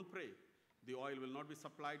 If we don't pray, the oil will not be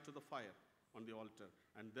supplied to the fire on the altar,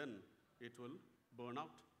 and then it will burn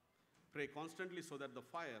out. Pray constantly so that the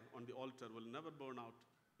fire on the altar will never burn out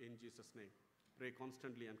in Jesus' name. Pray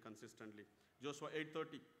constantly and consistently. Joshua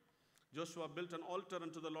 8:30. Joshua built an altar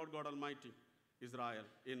unto the Lord God Almighty, Israel,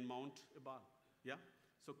 in Mount Ebal. Yeah?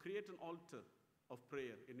 So create an altar of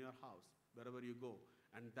prayer in your house, wherever you go,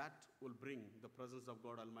 and that will bring the presence of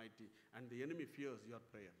God Almighty, and the enemy fears your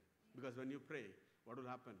prayer. Because when you pray, what will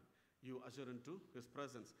happen? You usher into His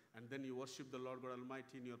presence, and then you worship the Lord God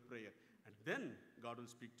Almighty in your prayer, and then God will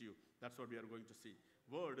speak to you. That's what we are going to see.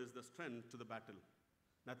 Word is the strength to the battle.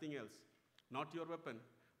 Nothing else. Not your weapon,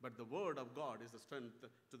 but the word of God is the strength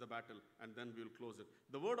to the battle, and then we will close it.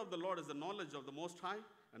 The word of the Lord is the knowledge of the Most High,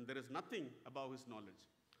 and there is nothing above His knowledge.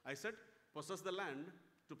 I said, possess the land.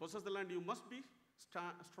 To possess the land, you must be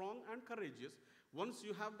strong and courageous. Once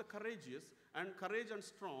you have the courage and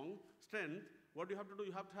strength, what do you have to do?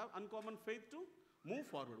 You have to have uncommon faith to move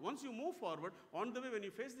forward. Once you move forward, on the way when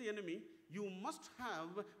you face the enemy, you must have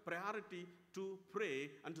priority to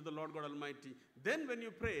pray unto the Lord God Almighty. Then when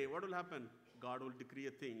you pray, what will happen? God will decree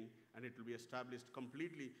a thing, and it will be established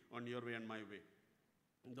completely on your way and my way.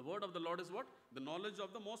 And the word of the Lord is what? The knowledge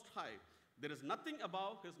of the Most High. There is nothing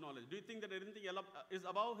above His knowledge. Do you think that anything is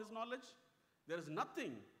above His knowledge? There is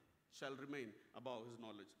nothing shall remain above His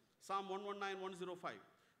knowledge. Psalm 119, 105.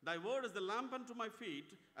 Thy word is the lamp unto my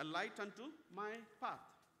feet, a light unto my path.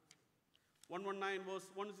 119 verse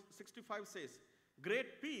 165 says,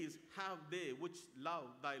 great peace have they which love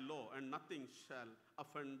thy law, and nothing shall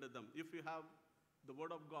offend them. If you have the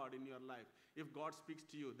word of God in your life, if God speaks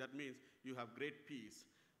to you, that means you have great peace.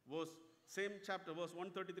 Same chapter, verse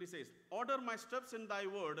 133 says, order my steps in thy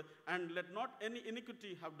word, and let not any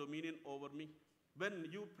iniquity have dominion over me. When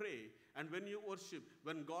you pray and when you worship,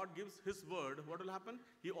 when God gives His word, what will happen?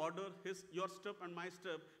 He orders your step and my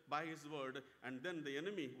step by His word, and then the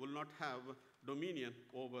enemy will not have dominion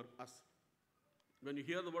over us. When you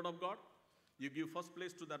hear the word of God, you give first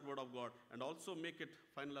place to that word of God, and also make it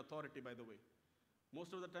final authority, by the way.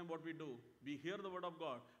 Most of the time what we do, we hear the word of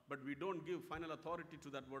God, but we don't give final authority to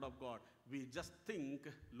that word of God. We just think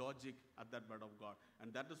logic at that word of God.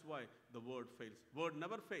 And that is why the word fails. Word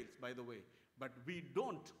never fails, by the way. But we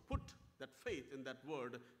don't put that faith in that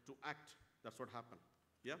word to act. That's what happened.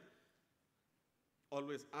 Yeah?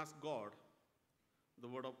 Always ask God,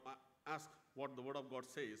 ask what the word of God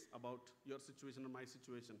says about your situation and my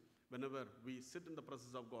situation. Whenever we sit in the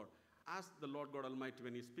presence of God, ask the Lord God Almighty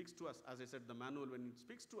when He speaks to us. As I said, the manual, when He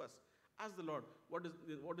speaks to us, ask the Lord, what is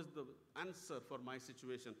the answer for my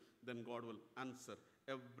situation? Then God will answer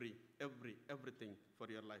everything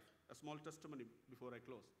for your life. A small testimony before I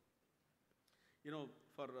close.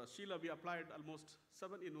 For Sheila, we applied almost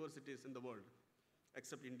 7 universities in the world,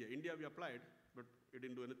 except India. India we applied, but it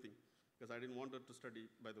didn't do anything, because I didn't want her to study,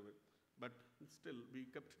 by the way. But still, we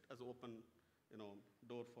kept it as an open,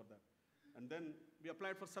 door for that. And then we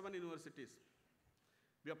applied for 7 universities.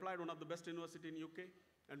 We applied one of the best university in UK,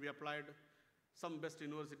 and we applied some best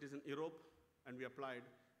universities in Europe, and we applied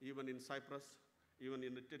even in Cyprus, even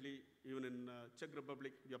in Italy, even in Czech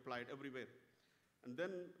Republic. We applied everywhere. And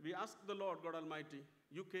then we asked the Lord God Almighty.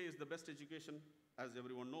 UK is the best education, as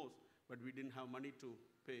everyone knows, but we didn't have money to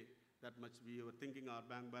pay that much. We were thinking our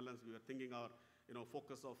bank balance. We were thinking our,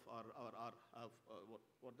 focus of our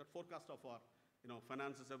forecast of our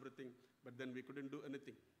finances, everything, but then we couldn't do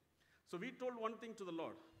anything. So we told one thing to the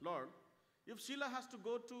Lord. Lord, if Sheila has to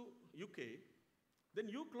go to UK, then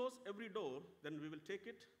you close every door, then we will take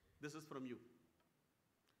it. This is from you.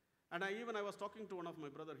 And I was talking to one of my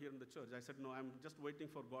brother here in the church. I said, no, I'm just waiting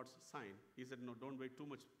for God's sign. He said, no, don't wait too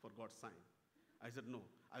much for God's sign. I said, no,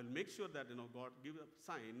 I will make sure that, God give a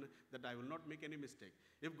sign that I will not make any mistake.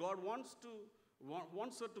 If God wants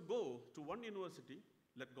her to go to one university,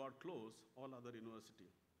 let God close all other university.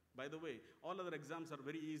 By the way, all other exams are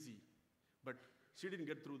very easy, but she didn't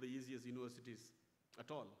get through the easiest universities at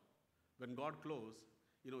all. When God closed,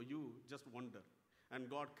 you just wonder. And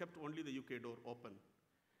God kept only the UK door open.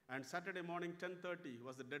 And Saturday morning, 10:30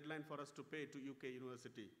 was the deadline for us to pay to UK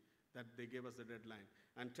University, that they gave us the deadline.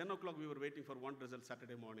 And 10 o'clock, we were waiting for one result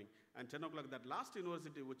Saturday morning. And 10 o'clock, that last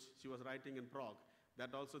university, which she was writing in Prague,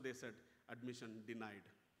 that also they said, admission denied.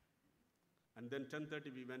 And then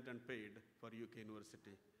 10:30, we went and paid for UK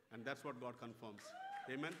University. And that's what God confirms.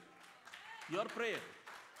 Amen? Your prayer,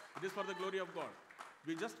 it is for the glory of God.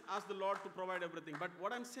 We just ask the Lord to provide everything. But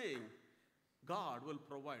what I'm saying, God will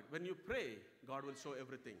provide. When you pray, God will show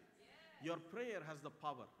everything. Your prayer has the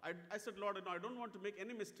power. I said, Lord, I don't want to make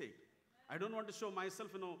any mistake. I don't want to show myself,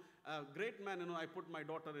 a great man, I put my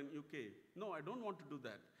daughter in UK. No, I don't want to do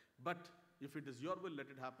that. But if it is your will, let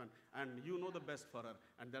it happen. And you know the best for her.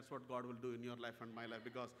 And that's what God will do in your life and my life.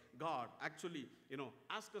 Because God actually,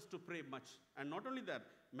 asks us to pray much. And not only that,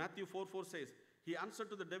 Matthew 4:4 says, He answered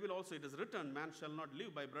to the devil also, it is written, man shall not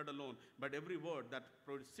live by bread alone, but every word that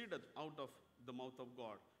proceedeth out of the mouth of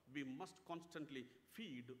God. We must constantly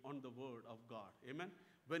feed on the word of God. Amen?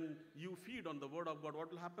 When you feed on the word of God,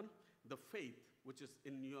 what will happen? The faith which is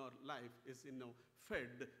in your life is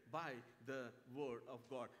fed by the word of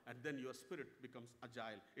God. And then your spirit becomes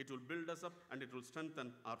agile. It will build us up and it will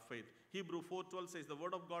strengthen our faith. Hebrew 4:12 says, the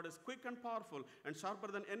word of God is quick and powerful and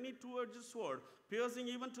sharper than any two-edged sword, piercing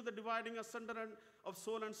even to the dividing asunder of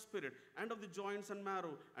soul and spirit, and of the joints and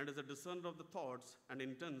marrow, and is a discerner of the thoughts and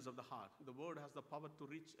intents of the heart. The word has the power to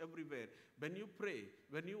reach everywhere. When you pray,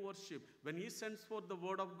 when you worship, when He sends forth the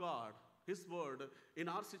word of God, His word in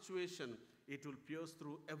our situation, it will pierce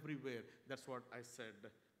through everywhere. That's what I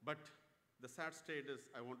said. But the sad state is,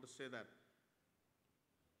 I want to say that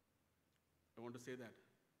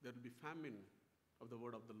there will be famine of the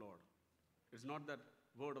word of the Lord. It's not that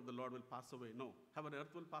word of the Lord will pass away. No, heaven and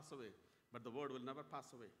earth will pass away, but the word will never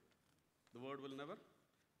pass away. The word will never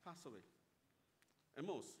pass away.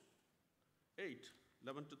 Amos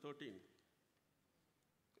 8:11 to 13.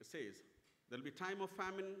 It says, there will be time of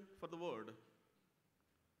famine for the word.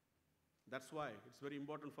 That's why it's very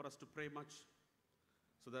important for us to pray much,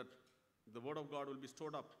 so that the word of God will be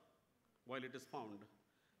stored up while it is found.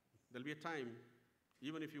 There will be a time,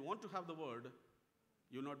 even if you want to have the word,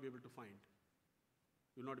 you will not be able to find.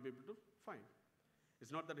 You will not be able to find.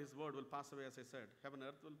 It's not that His word will pass away, as I said. Heaven and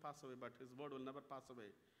earth will pass away, but His word will never pass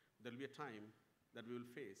away. There will be a time that we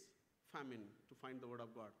will face famine to find the word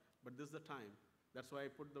of God. But this is the time. That's why I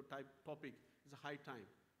put the topic. It's a high time.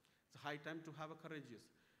 It's a high time to have a courage.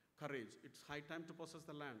 It's high time to possess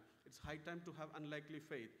the land. It's high time to have unlikely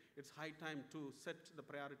faith. It's high time to set the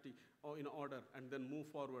priority in order and then move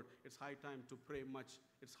forward. It's high time to pray much.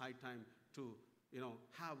 It's high time to,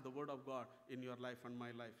 have the word of God in your life and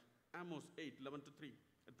my life. Amos 8:11 to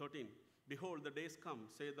 13. Behold, the days come,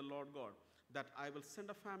 saith the Lord God, that I will send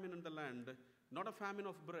a famine in the land, not a famine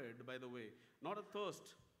of bread, by the way, not a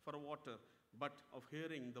thirst for water, but of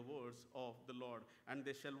hearing the words of the Lord. And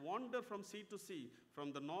they shall wander from sea to sea,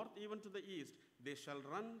 from the north even to the east. They shall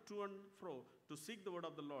run to and fro to seek the word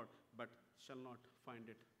of the Lord, but shall not find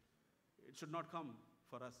it. It should not come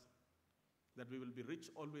for us that we will be rich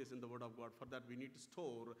always in the word of God. For that, we need to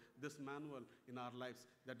store this manual in our lives,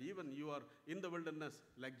 that even you are in the wilderness,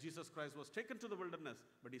 like Jesus Christ was taken to the wilderness,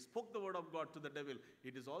 but He spoke the word of God to the devil.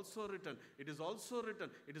 It is also written, it is also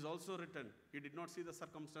written, it is also written. He did not see the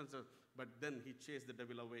circumstances, but then He chased the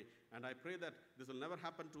devil away. And I pray that this will never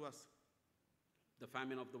happen to us, the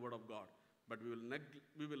famine of the word of God. But we will neglect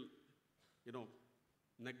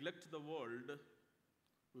the world.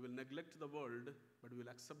 We will neglect the world, but we will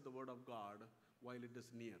accept the word of God while it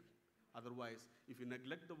is near. Otherwise, if you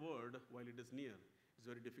neglect the word while it is near, it's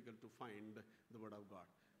very difficult to find the word of God.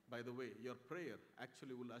 By the way, your prayer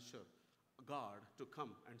actually will usher God to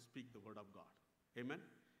come and speak the word of God. Amen?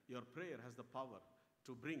 Your prayer has the power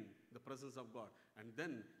to bring the presence of God. And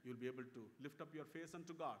then you'll be able to lift up your face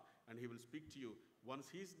unto God, and He will speak to you. Once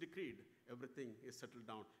He's decreed, everything is settled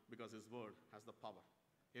down because His word has the power.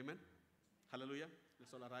 Amen? Hallelujah.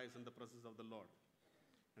 Let's all arise in the presence of the Lord.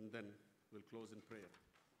 And then we'll close in prayer.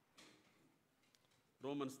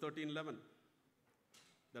 Romans 13:11.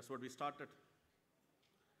 That's what we started.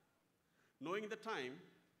 Knowing the time,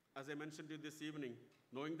 as I mentioned to you this evening,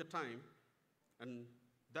 knowing the time, and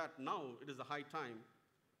that now it is a high time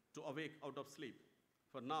to awake out of sleep.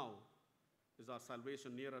 For now is our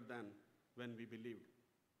salvation nearer than when we believed.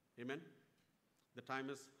 Amen? The time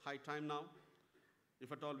is high time now.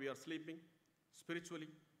 If at all we are sleeping, spiritually,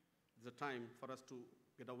 it's a time for us to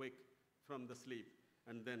get awake from the sleep.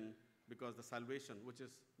 And then, because the salvation, which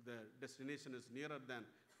is the destination, is nearer than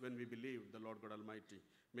when we believe the Lord God Almighty.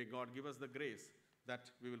 May God give us the grace that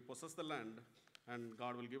we will possess the land, and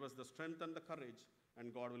God will give us the strength and the courage,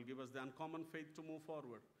 and God will give us the uncommon faith to move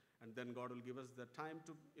forward. And then God will give us the time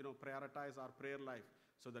to prioritize our prayer life,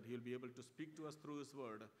 so that He will be able to speak to us through His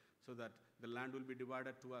word, so that the land will be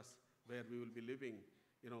divided to us, where we will be living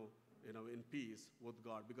in peace with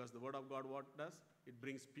God. Because the word of God, what does? It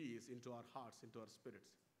brings peace into our hearts, into our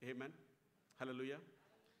spirits. Amen. Hallelujah.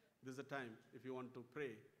 This is a time, if you want to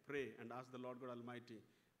pray and ask the Lord God Almighty,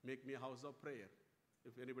 make me a house of prayer.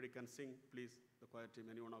 If anybody can sing, please, the choir team,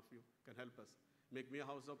 any one of you can help us. Make me a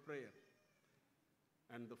house of prayer.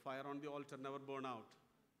 And the fire on the altar never burn out.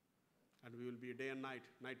 And we will be day and night,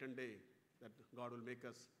 night and day, that God will make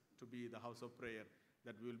us to be the house of prayer,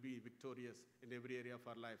 that we will be victorious in every area of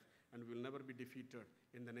our life, and we will never be defeated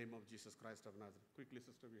in the name of Jesus Christ of Nazareth. Quickly,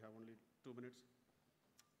 sister, we have only 2 minutes.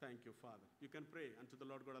 Thank you, Father. You can pray unto the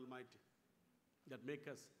Lord God Almighty, that make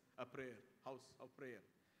us a prayer, house of prayer,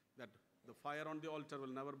 that the fire on the altar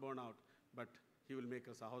will never burn out, but He will make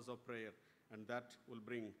us a house of prayer, and that will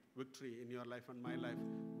bring victory in your life and my life,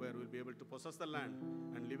 where we'll be able to possess the land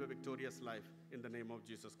and live a victorious life in the name of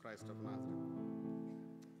Jesus Christ of Nazareth.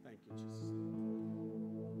 Thank you, Jesus.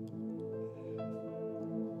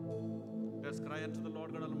 Let's cry unto the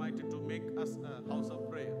Lord God Almighty to make us a house of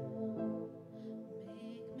prayer.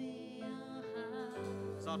 Make me a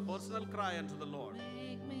house. It's our personal cry unto the Lord.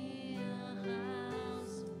 Make me a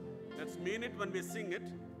house. Let's mean it when we sing it.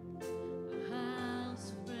 A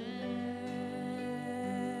house of prayer.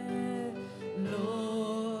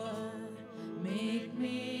 Lord, make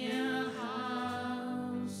me a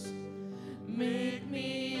house. Make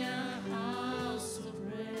me a house of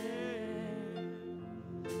prayer.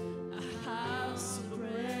 A house of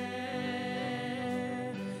prayer.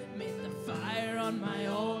 May the fire on my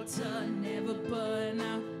altar never burn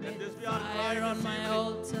out. May Let the this be our cry fire on this my evening.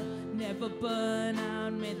 altar never burn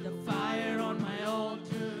out. May the fire on my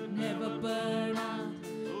altar never burn out.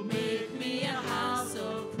 Make me a house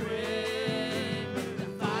of prayer. May the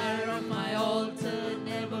fire on my altar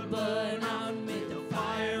never burn out. May the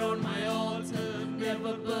fire on my altar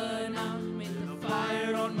never burn out. May the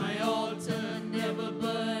fire on my altar never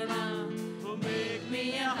burn out. Make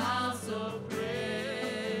me a house of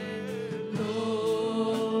prayer.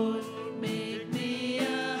 Lord, make me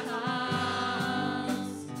a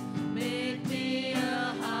house. Make me a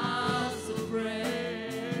house of prayer.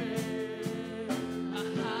 A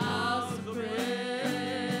house of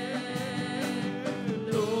prayer.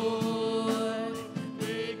 Lord,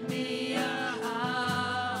 make me a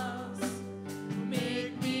house.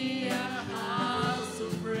 Make me a house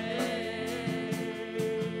of prayer.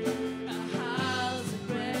 A house of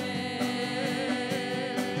prayer.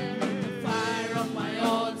 The fire on my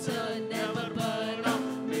altar never burn out.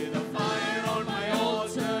 May the fire on my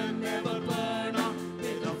altar never burn out.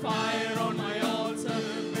 May the fire on my altar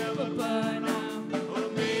never burn out. Oh,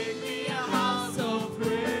 make me a house of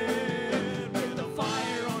prayer. May the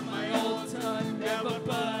fire on my altar never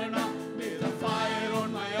burn out. May the fire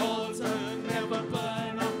on my altar never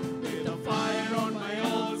burn out. May the fire on my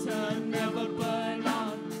altar never burn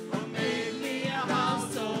out. Oh, make me a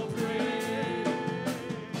house of prayer.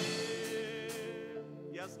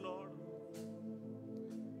 Yes, Lord.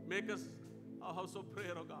 Make us a house of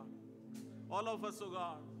prayer, O God. All of us, O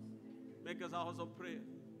God, make us a house of prayer.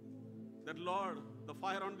 That, Lord, the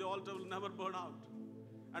fire on the altar will never burn out.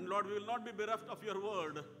 And Lord, we will not be bereft of your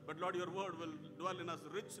word, but Lord, your word will dwell in us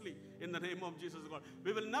richly in the name of Jesus, God.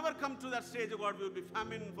 We will never come to that stage, God, we will be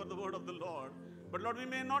famine for the word of the Lord. But Lord, we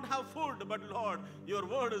may not have food, but Lord, your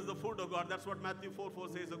word is the food, of God. That's what Matthew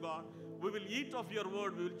 4:4 says, O God. We will eat of your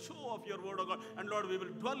word, we will chew of your word, O God. And Lord, we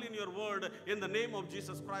will dwell in your word in the name of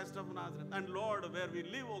Jesus Christ of Nazareth. And Lord, where we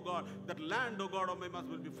live, O God, that land, O God, of my mouth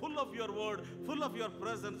will be full of your word, full of your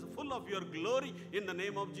presence, full of your glory in the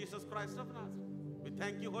name of Jesus Christ of Nazareth. We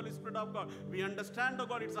thank you, Holy Spirit of God. We understand, O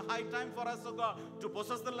God, it's a high time for us, O God, to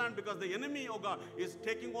possess the land, because the enemy, O God, is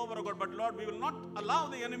taking over, O God. But Lord, we will not allow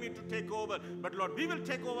the enemy to take over. But Lord, we will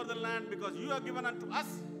take over the land, because you have given unto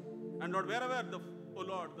us. And Lord, wherever O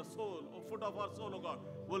Lord, the soul, or foot of our soul, O God,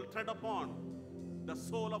 will tread upon, the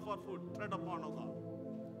sole of our foot, tread upon, O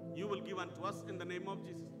God. you will give unto us in the name of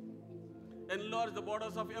Jesus. Enlarge the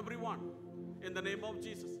borders of everyone in the name of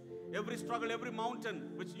Jesus. Every struggle, every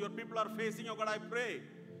mountain which your people are facing, oh God, I pray,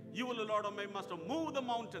 you will, Lord, oh my Master, move the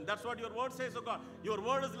mountain. That's what your word says, oh God. Your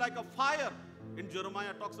word is like a fire. In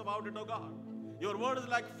Jeremiah talks about it, oh God. Your word is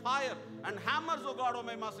like fire and hammers, oh God, oh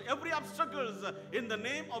my Master, every obstacles in the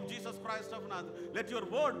name of Jesus Christ of Nazareth. Let your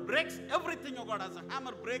word breaks everything, oh God, as a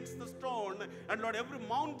hammer breaks the stone. And Lord, every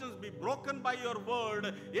mountains be broken by your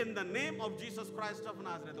word in the name of Jesus Christ of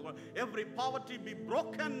Nazareth, oh God. Every poverty be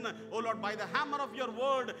broken, oh Lord, by the hammer of your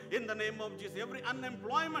word in the name of Jesus. Every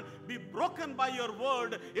unemployment be broken by your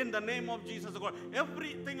word in the name of Jesus, oh God.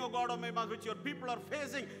 Everything, oh God, oh my Master, which your people are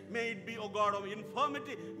facing, may it be, oh God, of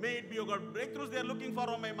infirmity, may it be, oh God, breakthroughs they are looking for,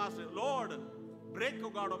 oh my Master. Lord, break, oh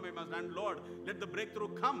God, oh my Master. And Lord, let the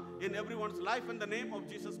breakthrough come in everyone's life in the name of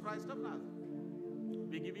Jesus Christ of Nazareth.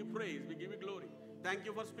 We give you praise. We give you glory. Thank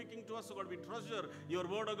you for speaking to us, oh God. We treasure your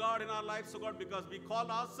word, oh God, in our lives, oh God, because we call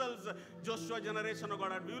ourselves Joshua generation, oh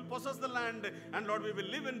God, and we will possess the land. And Lord, we will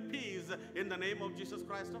live in peace in the name of Jesus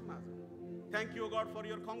Christ of Nazareth. Thank you, O God, for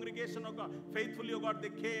your congregation, O God. Faithfully, O God, they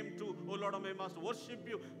came to, O Lord, O my Master, worship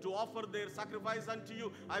you, to offer their sacrifice unto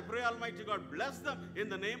you. I pray, Almighty God, bless them in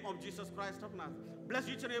the name of Jesus Christ of Nazareth. Bless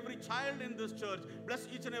each and every child in this church. Bless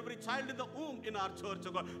each and every child in the womb in our church,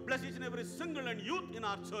 O God. Bless each and every single and youth in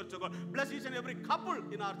our church, O God. Bless each and every couple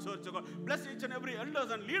in our church, O God. Bless each and every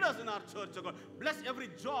elders and leaders in our church, O God. Bless every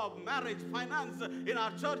job, marriage, finance in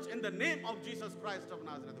our church in the name of Jesus Christ of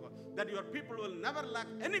Nazareth, O God. That your people will never lack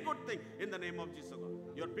any good thing in the name of Jesus, O God.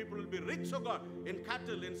 Your people will be rich, O God, in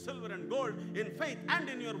cattle, in silver and gold, in faith and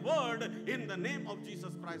in your word in the name of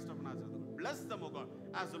Jesus Christ of Nazareth, O God. Bless them, O God,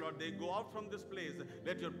 as the Lord, they go out from this place.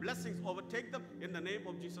 Let your blessings overtake them in the name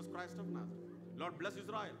of Jesus Christ of Nazareth. Lord, bless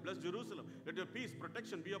Israel, bless Jerusalem. Let your peace,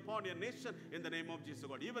 protection be upon your nation in the name of Jesus, O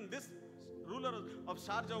God. Even this ruler of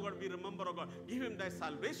Sharjah, O God, we remember, O God, give him thy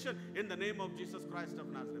salvation in the name of Jesus Christ of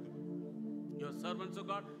Nazareth, O God. Your servants, O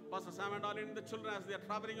God, Pastor Sam and all in the children as they are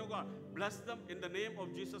traveling, O God, bless them in the name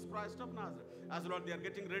of Jesus Christ of Nazareth. As Lord, they are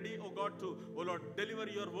getting ready, O God, to, O Lord, deliver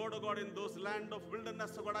your word, O God, in those land of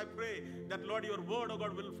wilderness, O God, I pray that, Lord, your word, O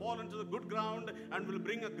God, will fall into the good ground and will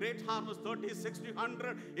bring a great harvest, 30, 60,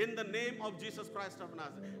 100, in the name of Jesus Christ of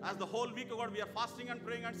Nazareth. As the whole week, O God, we are fasting and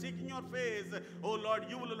praying and seeking your face, O Lord,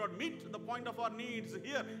 you will, O Lord, meet the point of our needs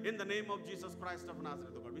here in the name of Jesus Christ of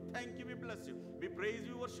Nazareth, O God. We thank you, we bless you, we praise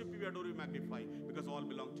you, worship you, we adore you, magnify, because all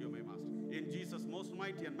belong to you, my Master. In Jesus' most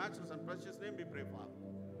mighty and matchless and precious name we pray, Father.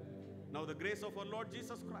 Now the grace of our Lord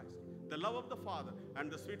Jesus Christ, the love of the Father,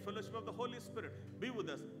 and the sweet fellowship of the Holy Spirit be with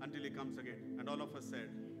us until he comes again. And all of us said,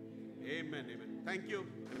 Amen, amen. Thank you.